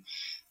 And,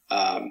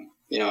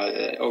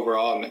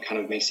 overall, it kind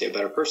of makes you a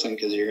better person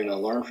because you're going to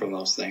learn from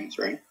those things,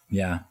 right?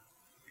 Yeah.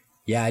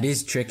 Yeah, it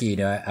is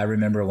tricky. I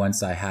remember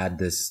once I had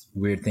this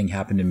weird thing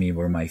happen to me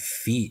where my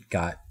feet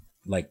got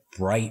like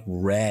bright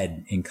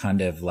red and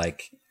kind of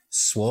like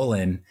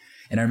swollen.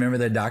 And I remember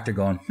the doctor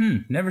going,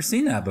 never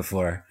seen that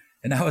before.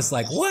 And I was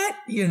like, what?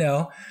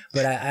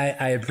 But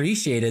I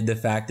appreciated the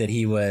fact that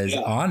he was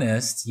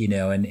honest,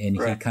 and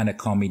he kind of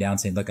calmed me down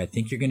saying, look, I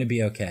think you're going to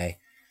be okay.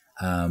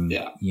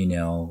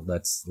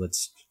 Let's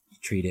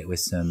treat it with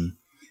some,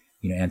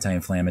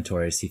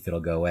 anti-inflammatory, see if it'll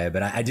go away.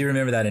 But I do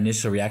remember that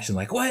initial reaction,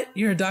 like, what?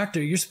 You're a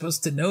doctor. You're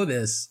supposed to know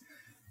this,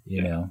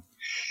 know?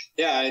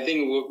 Yeah, I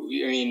think,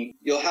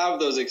 you'll have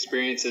those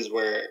experiences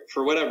where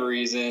for whatever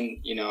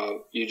reason,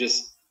 you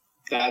just,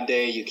 that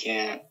day you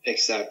can't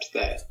accept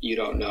that you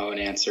don't know an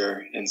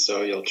answer. And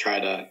so you'll try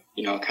to,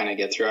 kind of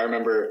get through. I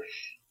remember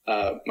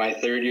my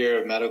third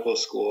year of medical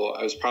school,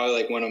 I was probably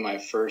like one of my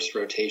first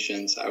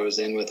rotations. I was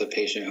in with a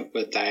patient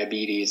with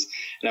diabetes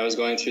and I was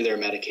going through their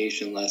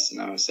medication list. And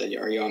I said,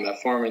 are you on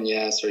metformin?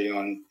 Yes. Are you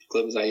on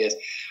glipizide? Yes.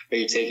 Are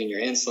you taking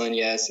your insulin?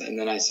 Yes. And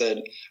then I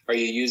said, are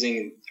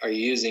you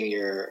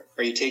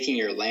taking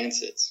your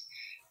Lancets?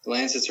 The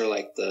Lancets are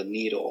like the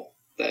needle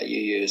that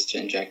you use to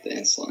inject the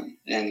insulin.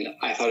 And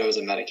I thought it was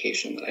a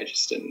medication, but I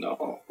just didn't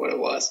know what it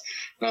was.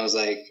 And I was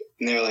like,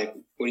 and they were like,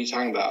 what are you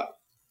talking about?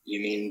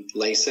 You mean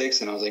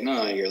Lasix? And I was like,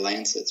 no, your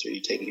Lancets. Are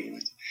you taking your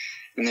Lancets?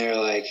 And they were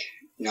like,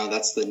 no,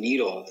 that's the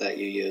needle that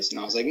you use. And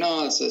I was like,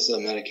 no, it's a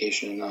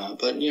medication.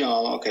 But,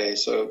 okay,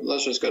 so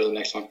let's just go to the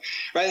next one.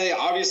 Right? They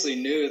obviously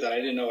knew that I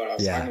didn't know what I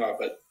was talking about.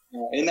 But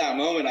in that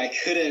moment, I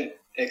couldn't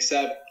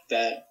accept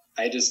that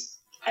I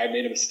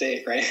made a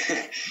mistake, right?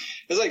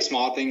 There's like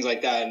small things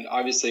like that. And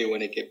obviously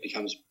when it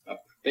becomes a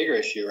bigger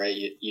issue, right,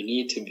 you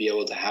need to be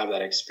able to have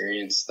that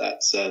experience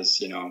that says,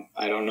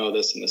 I don't know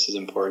this and this is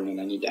important and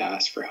I need to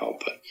ask for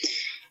help.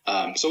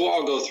 But so we'll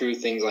all go through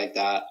things like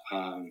that.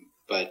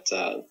 But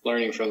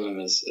learning from them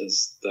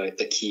is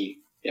the key.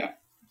 Yeah.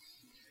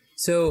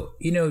 So,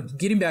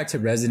 getting back to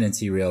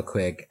residency real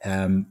quick,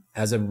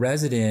 as a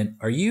resident,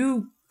 are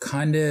you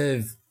kind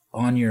of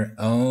on your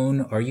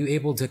own? Are you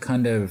able to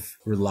kind of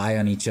rely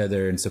on each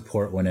other and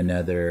support one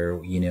another,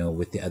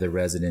 with the other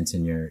residents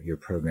in your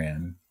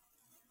program?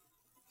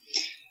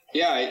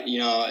 Yeah,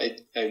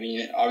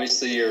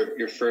 obviously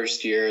your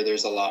first year,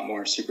 there's a lot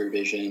more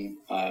supervision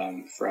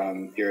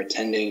from your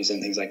attendings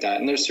and things like that.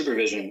 And there's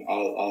supervision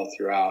all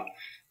throughout.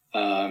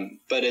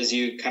 But as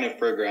you kind of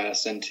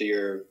progress into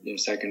your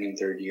second and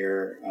third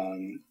year,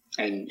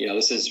 and,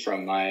 this is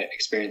from my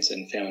experience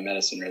in family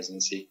medicine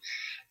residency,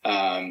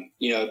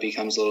 it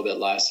becomes a little bit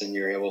less and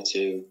you're able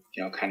to,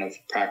 kind of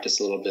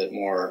practice a little bit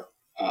more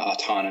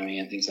autonomy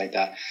and things like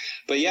that.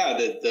 But yeah,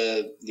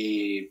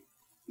 the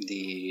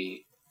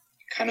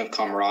kind of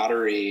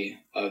camaraderie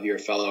of your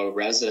fellow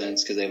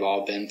residents, because they've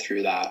all been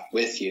through that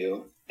with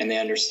you and they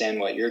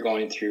understand what you're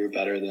going through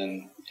better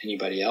than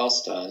anybody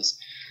else does.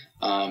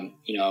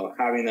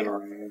 Having them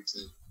around to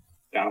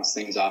bounce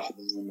things off of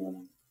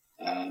them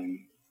and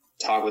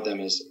talk with them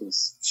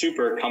is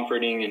super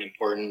comforting and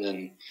important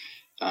and,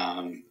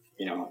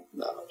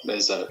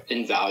 is an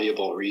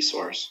invaluable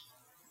resource.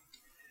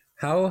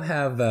 How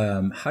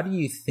do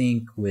you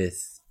think,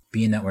 with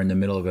being that we're in the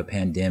middle of a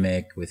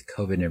pandemic with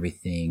COVID and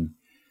everything,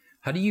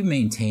 how do you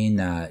maintain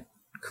that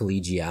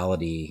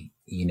collegiality,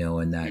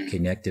 and that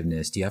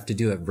connectiveness? Do you have to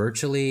do it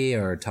virtually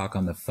or talk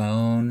on the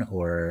phone,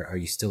 or are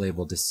you still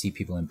able to see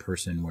people in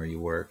person where you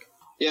work?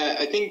 Yeah,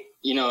 I think,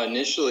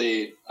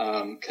 initially,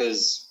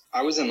 because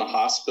I was in the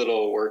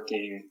hospital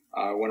working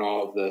when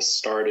all of this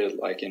started,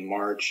 like in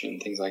March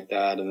and things like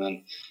that. And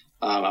then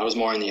I was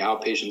more on the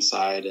outpatient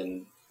side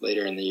and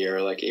later in the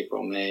year, like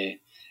April, May.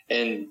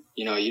 And,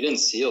 you didn't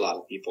see a lot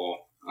of people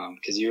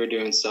because you were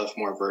doing stuff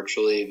more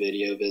virtually,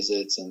 video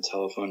visits and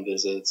telephone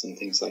visits and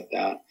things like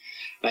that.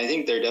 And I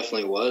think there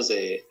definitely was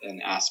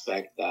an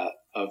aspect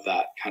of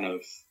that kind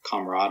of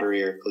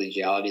camaraderie or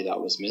collegiality that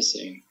was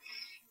missing.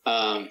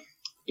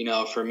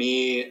 For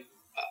me,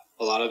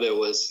 a lot of it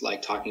was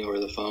like talking over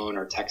the phone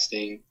or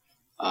texting,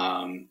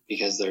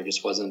 because there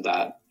just wasn't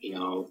that,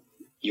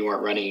 you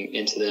weren't running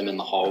into them in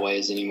the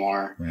hallways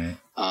anymore. Right.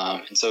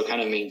 And so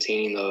kind of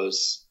maintaining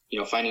those,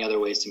 finding other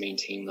ways to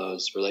maintain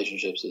those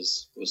relationships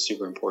was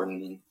super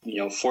important.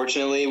 And,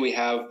 fortunately we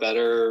have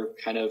better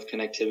kind of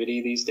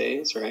connectivity these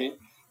days, right?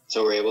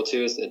 So we're able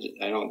to,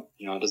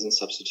 it doesn't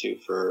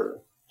substitute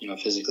for,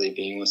 physically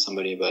being with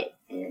somebody, but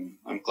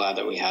I'm glad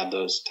that we had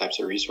those types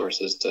of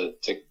resources to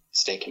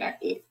stay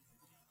connected.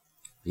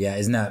 Yeah.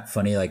 Isn't that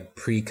funny? Like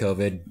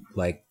pre-COVID,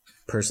 like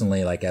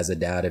personally, like as a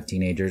dad of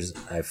teenagers,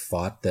 I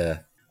fought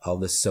all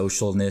the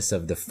socialness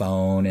of the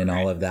phone and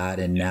all of that.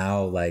 And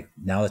now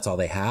that's all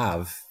they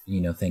have,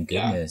 thank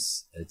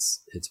goodness.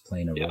 It's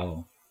playing a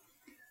role.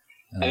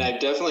 And I've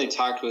definitely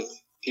talked with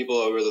people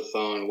over the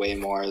phone way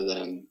more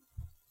than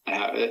I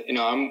have.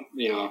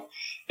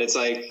 It's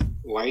like,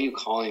 why are you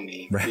calling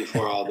me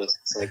before all this?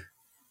 It's like,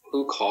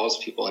 who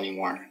calls people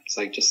anymore? It's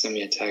like, just send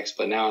me a text.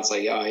 But now it's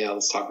like, oh yeah,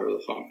 let's talk over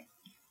the phone.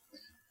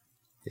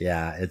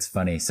 Yeah, it's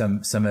funny.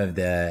 Some of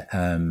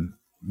the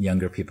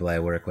younger people I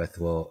work with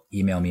will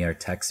email me or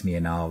text me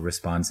and I'll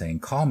respond saying,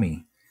 call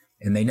me.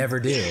 And they never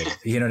do.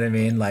 You know what I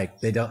mean?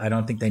 Like I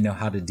don't think they know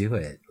how to do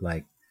it.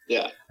 Like,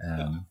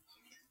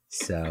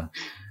 so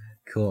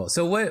cool.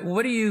 So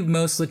what are you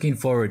most looking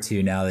forward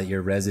to now that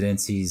your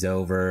residency's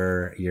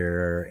over,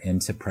 you're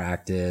into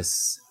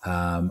practice?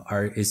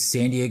 Is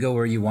San Diego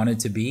where you wanted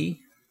to be?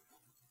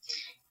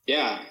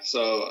 Yeah.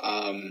 So,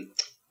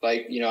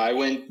 I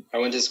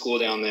went to school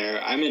down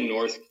there. I'm in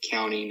North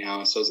County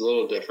now, so it's a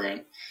little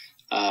different.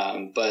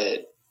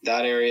 But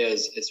that area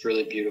it's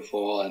really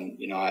beautiful. And,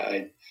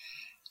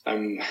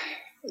 I'm,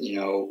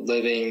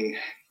 living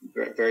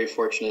very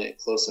fortunate,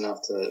 close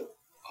enough to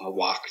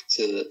walk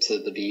to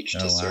the beach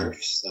to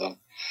surf. So,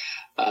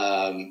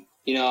 I'm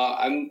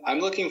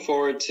looking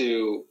forward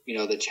to,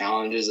 the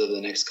challenges of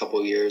the next couple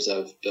of years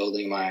of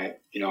building my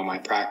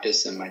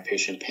practice and my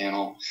patient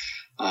panel.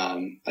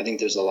 I think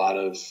there's a lot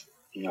of,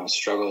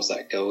 struggles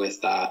that go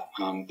with that.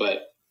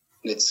 But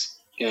it's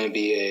going to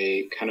be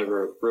a kind of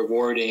a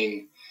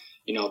rewarding,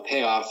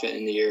 payoff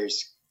in the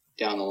years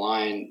down the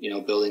line,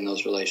 building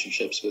those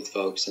relationships with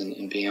folks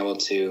and being able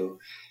to,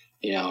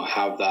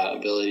 have that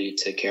ability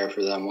to care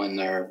for them when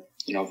they're,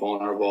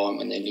 vulnerable and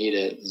when they need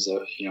it is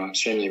a,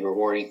 extremely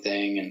rewarding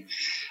thing.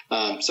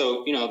 And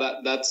so,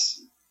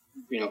 that's,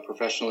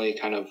 professionally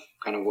kind of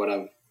what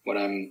I'm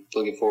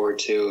looking forward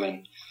to.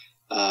 And,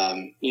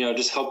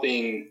 just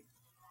helping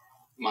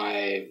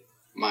my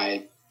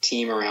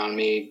team around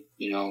me,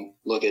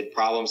 look at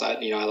problems. I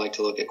like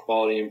to look at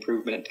quality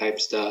improvement type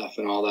stuff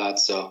and all that.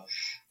 So,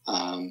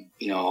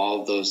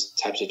 all of those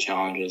types of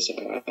challenges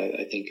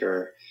I think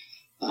are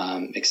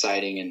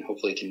exciting and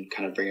hopefully can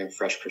kind of bring a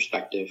fresh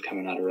perspective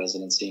coming out of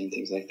residency and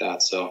things like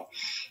that. So,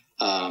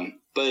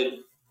 but,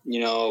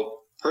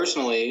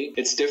 personally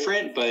it's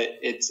different, but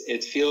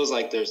it feels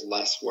like there's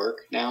less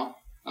work now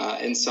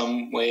in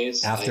some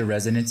ways. After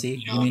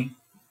residency, you mean?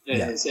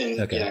 Yeah.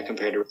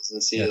 Compared to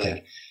residency,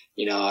 okay.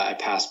 I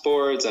pass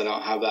boards. I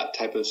don't have that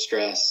type of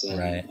stress. And,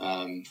 right.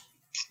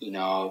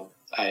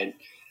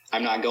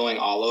 I'm not going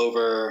all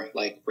over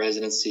like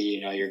residency.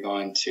 You're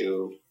going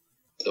to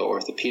the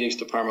orthopedics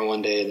department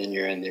one day, then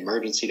you're in the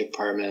emergency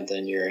department,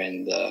 then you're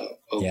in the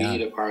OB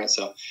department.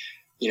 So,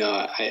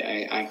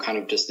 I'm kind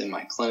of just in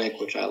my clinic,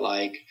 which I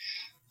like.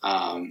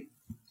 And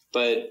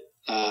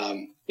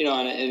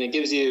it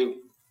gives you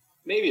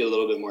maybe a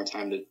little bit more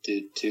time to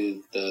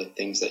do the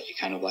things that you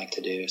kind of like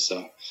to do.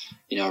 So,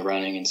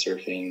 running and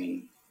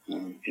surfing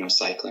and,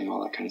 cycling,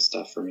 all that kind of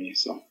stuff for me.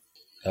 So.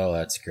 Oh,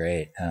 that's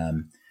great.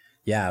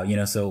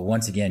 So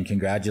once again,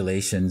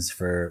 congratulations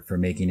for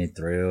making it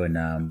through. And,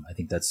 I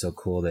think that's so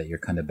cool that you're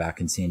kind of back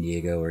in San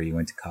Diego where you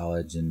went to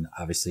college and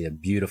obviously a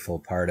beautiful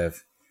part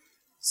of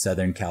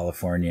Southern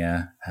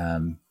California.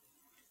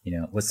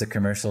 What's the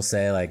commercial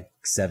say? Like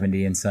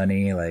 70 and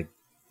sunny, like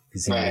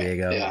San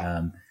Diego.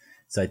 Yeah.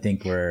 So I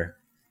think we're,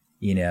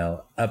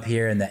 up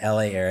here in the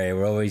LA area,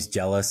 we're always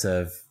jealous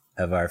of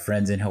our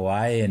friends in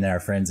Hawaii and our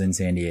friends in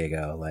San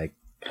Diego, like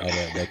all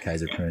the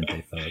Kaiser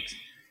Permanente folks.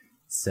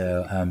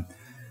 So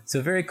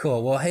very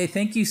cool. Well, hey,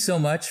 thank you so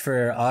much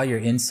for all your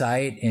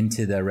insight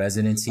into the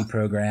residency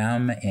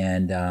program.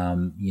 And,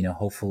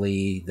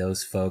 hopefully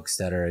those folks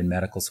that are in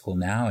medical school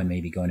now and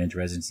maybe going into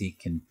residency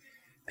can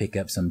pick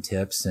up some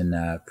tips, and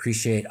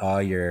appreciate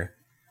all your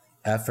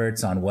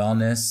efforts on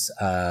wellness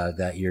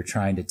that you're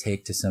trying to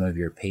take to some of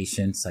your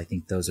patients. I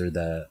think those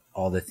are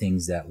all the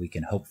things that we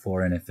can hope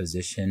for in a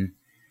physician.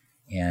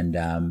 And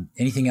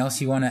anything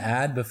else you want to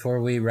add before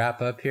we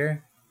wrap up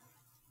here?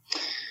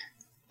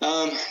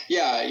 I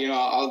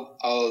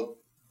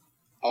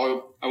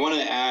want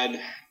to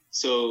add,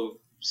 so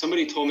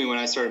somebody told me when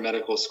I started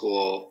medical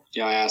school,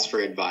 I asked for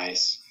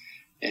advice,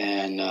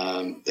 and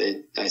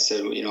I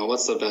said,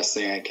 what's the best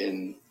thing I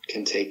can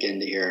can take in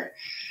to hear.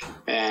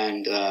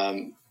 And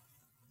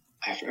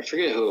I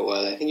forget who it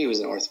was. I think he was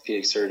an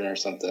orthopedic surgeon or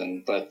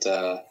something, but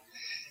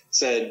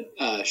said,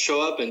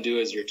 show up and do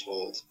as you're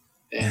told.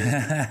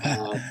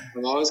 And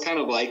I'm always kind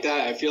of like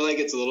that. I feel like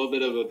it's a little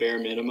bit of a bare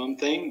minimum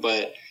thing,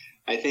 but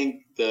I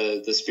think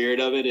the spirit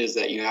of it is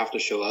that you have to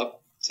show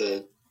up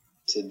to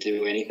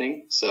do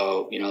anything.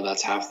 So,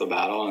 that's half the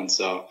battle. And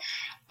so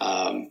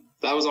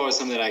that was always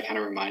something that I kind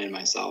of reminded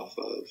myself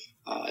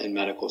of in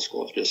medical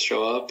school. Just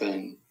show up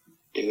and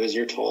do as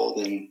you're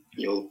told, and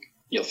you'll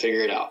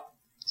figure it out.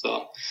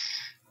 So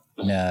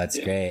no, it's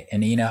great.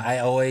 And I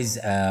always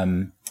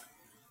I'm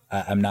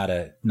not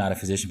a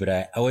physician, but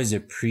I always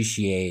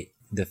appreciate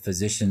the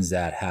physicians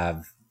that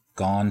have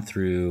gone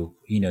through,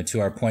 to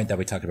our point that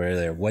we talked about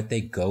earlier, what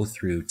they go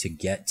through to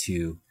get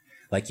to,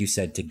 like you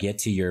said, to get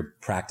to your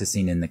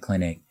practicing in the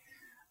clinic.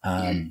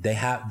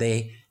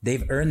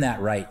 They've earned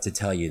that right to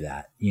tell you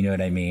that, you know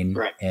what I mean?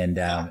 Right. And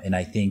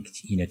I think,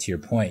 to your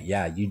point,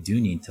 yeah, you do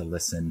need to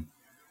listen,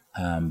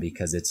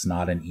 because it's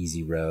not an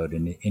easy road.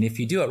 And if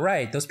you do it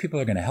right, those people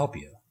are going to help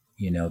you.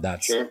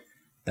 That's, sure.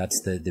 That's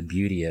the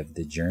beauty of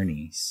the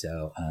journey.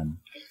 So,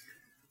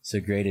 so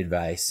great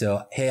advice.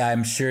 So, hey,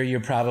 I'm sure you're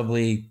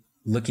probably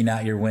looking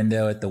out your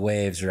window at the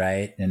waves,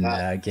 right? And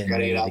getting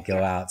ready to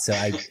go out. So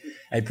I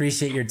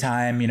appreciate your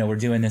time. We're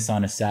doing this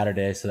on a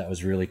Saturday, so that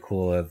was really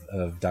cool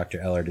of Dr.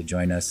 Eller to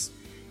join us.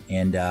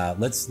 And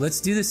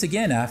let's do this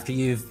again after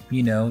you've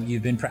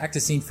been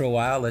practicing for a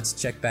while. Let's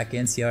check back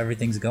in, see how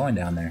everything's going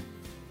down there.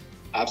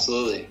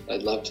 Absolutely.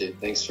 I'd love to.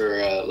 Thanks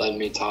for letting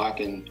me talk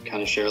and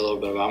kind of share a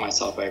little bit about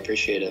myself. I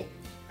appreciate it.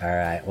 All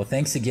right. Well,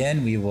 thanks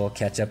again. We will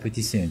catch up with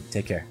you soon.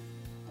 Take care.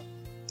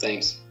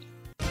 Thanks.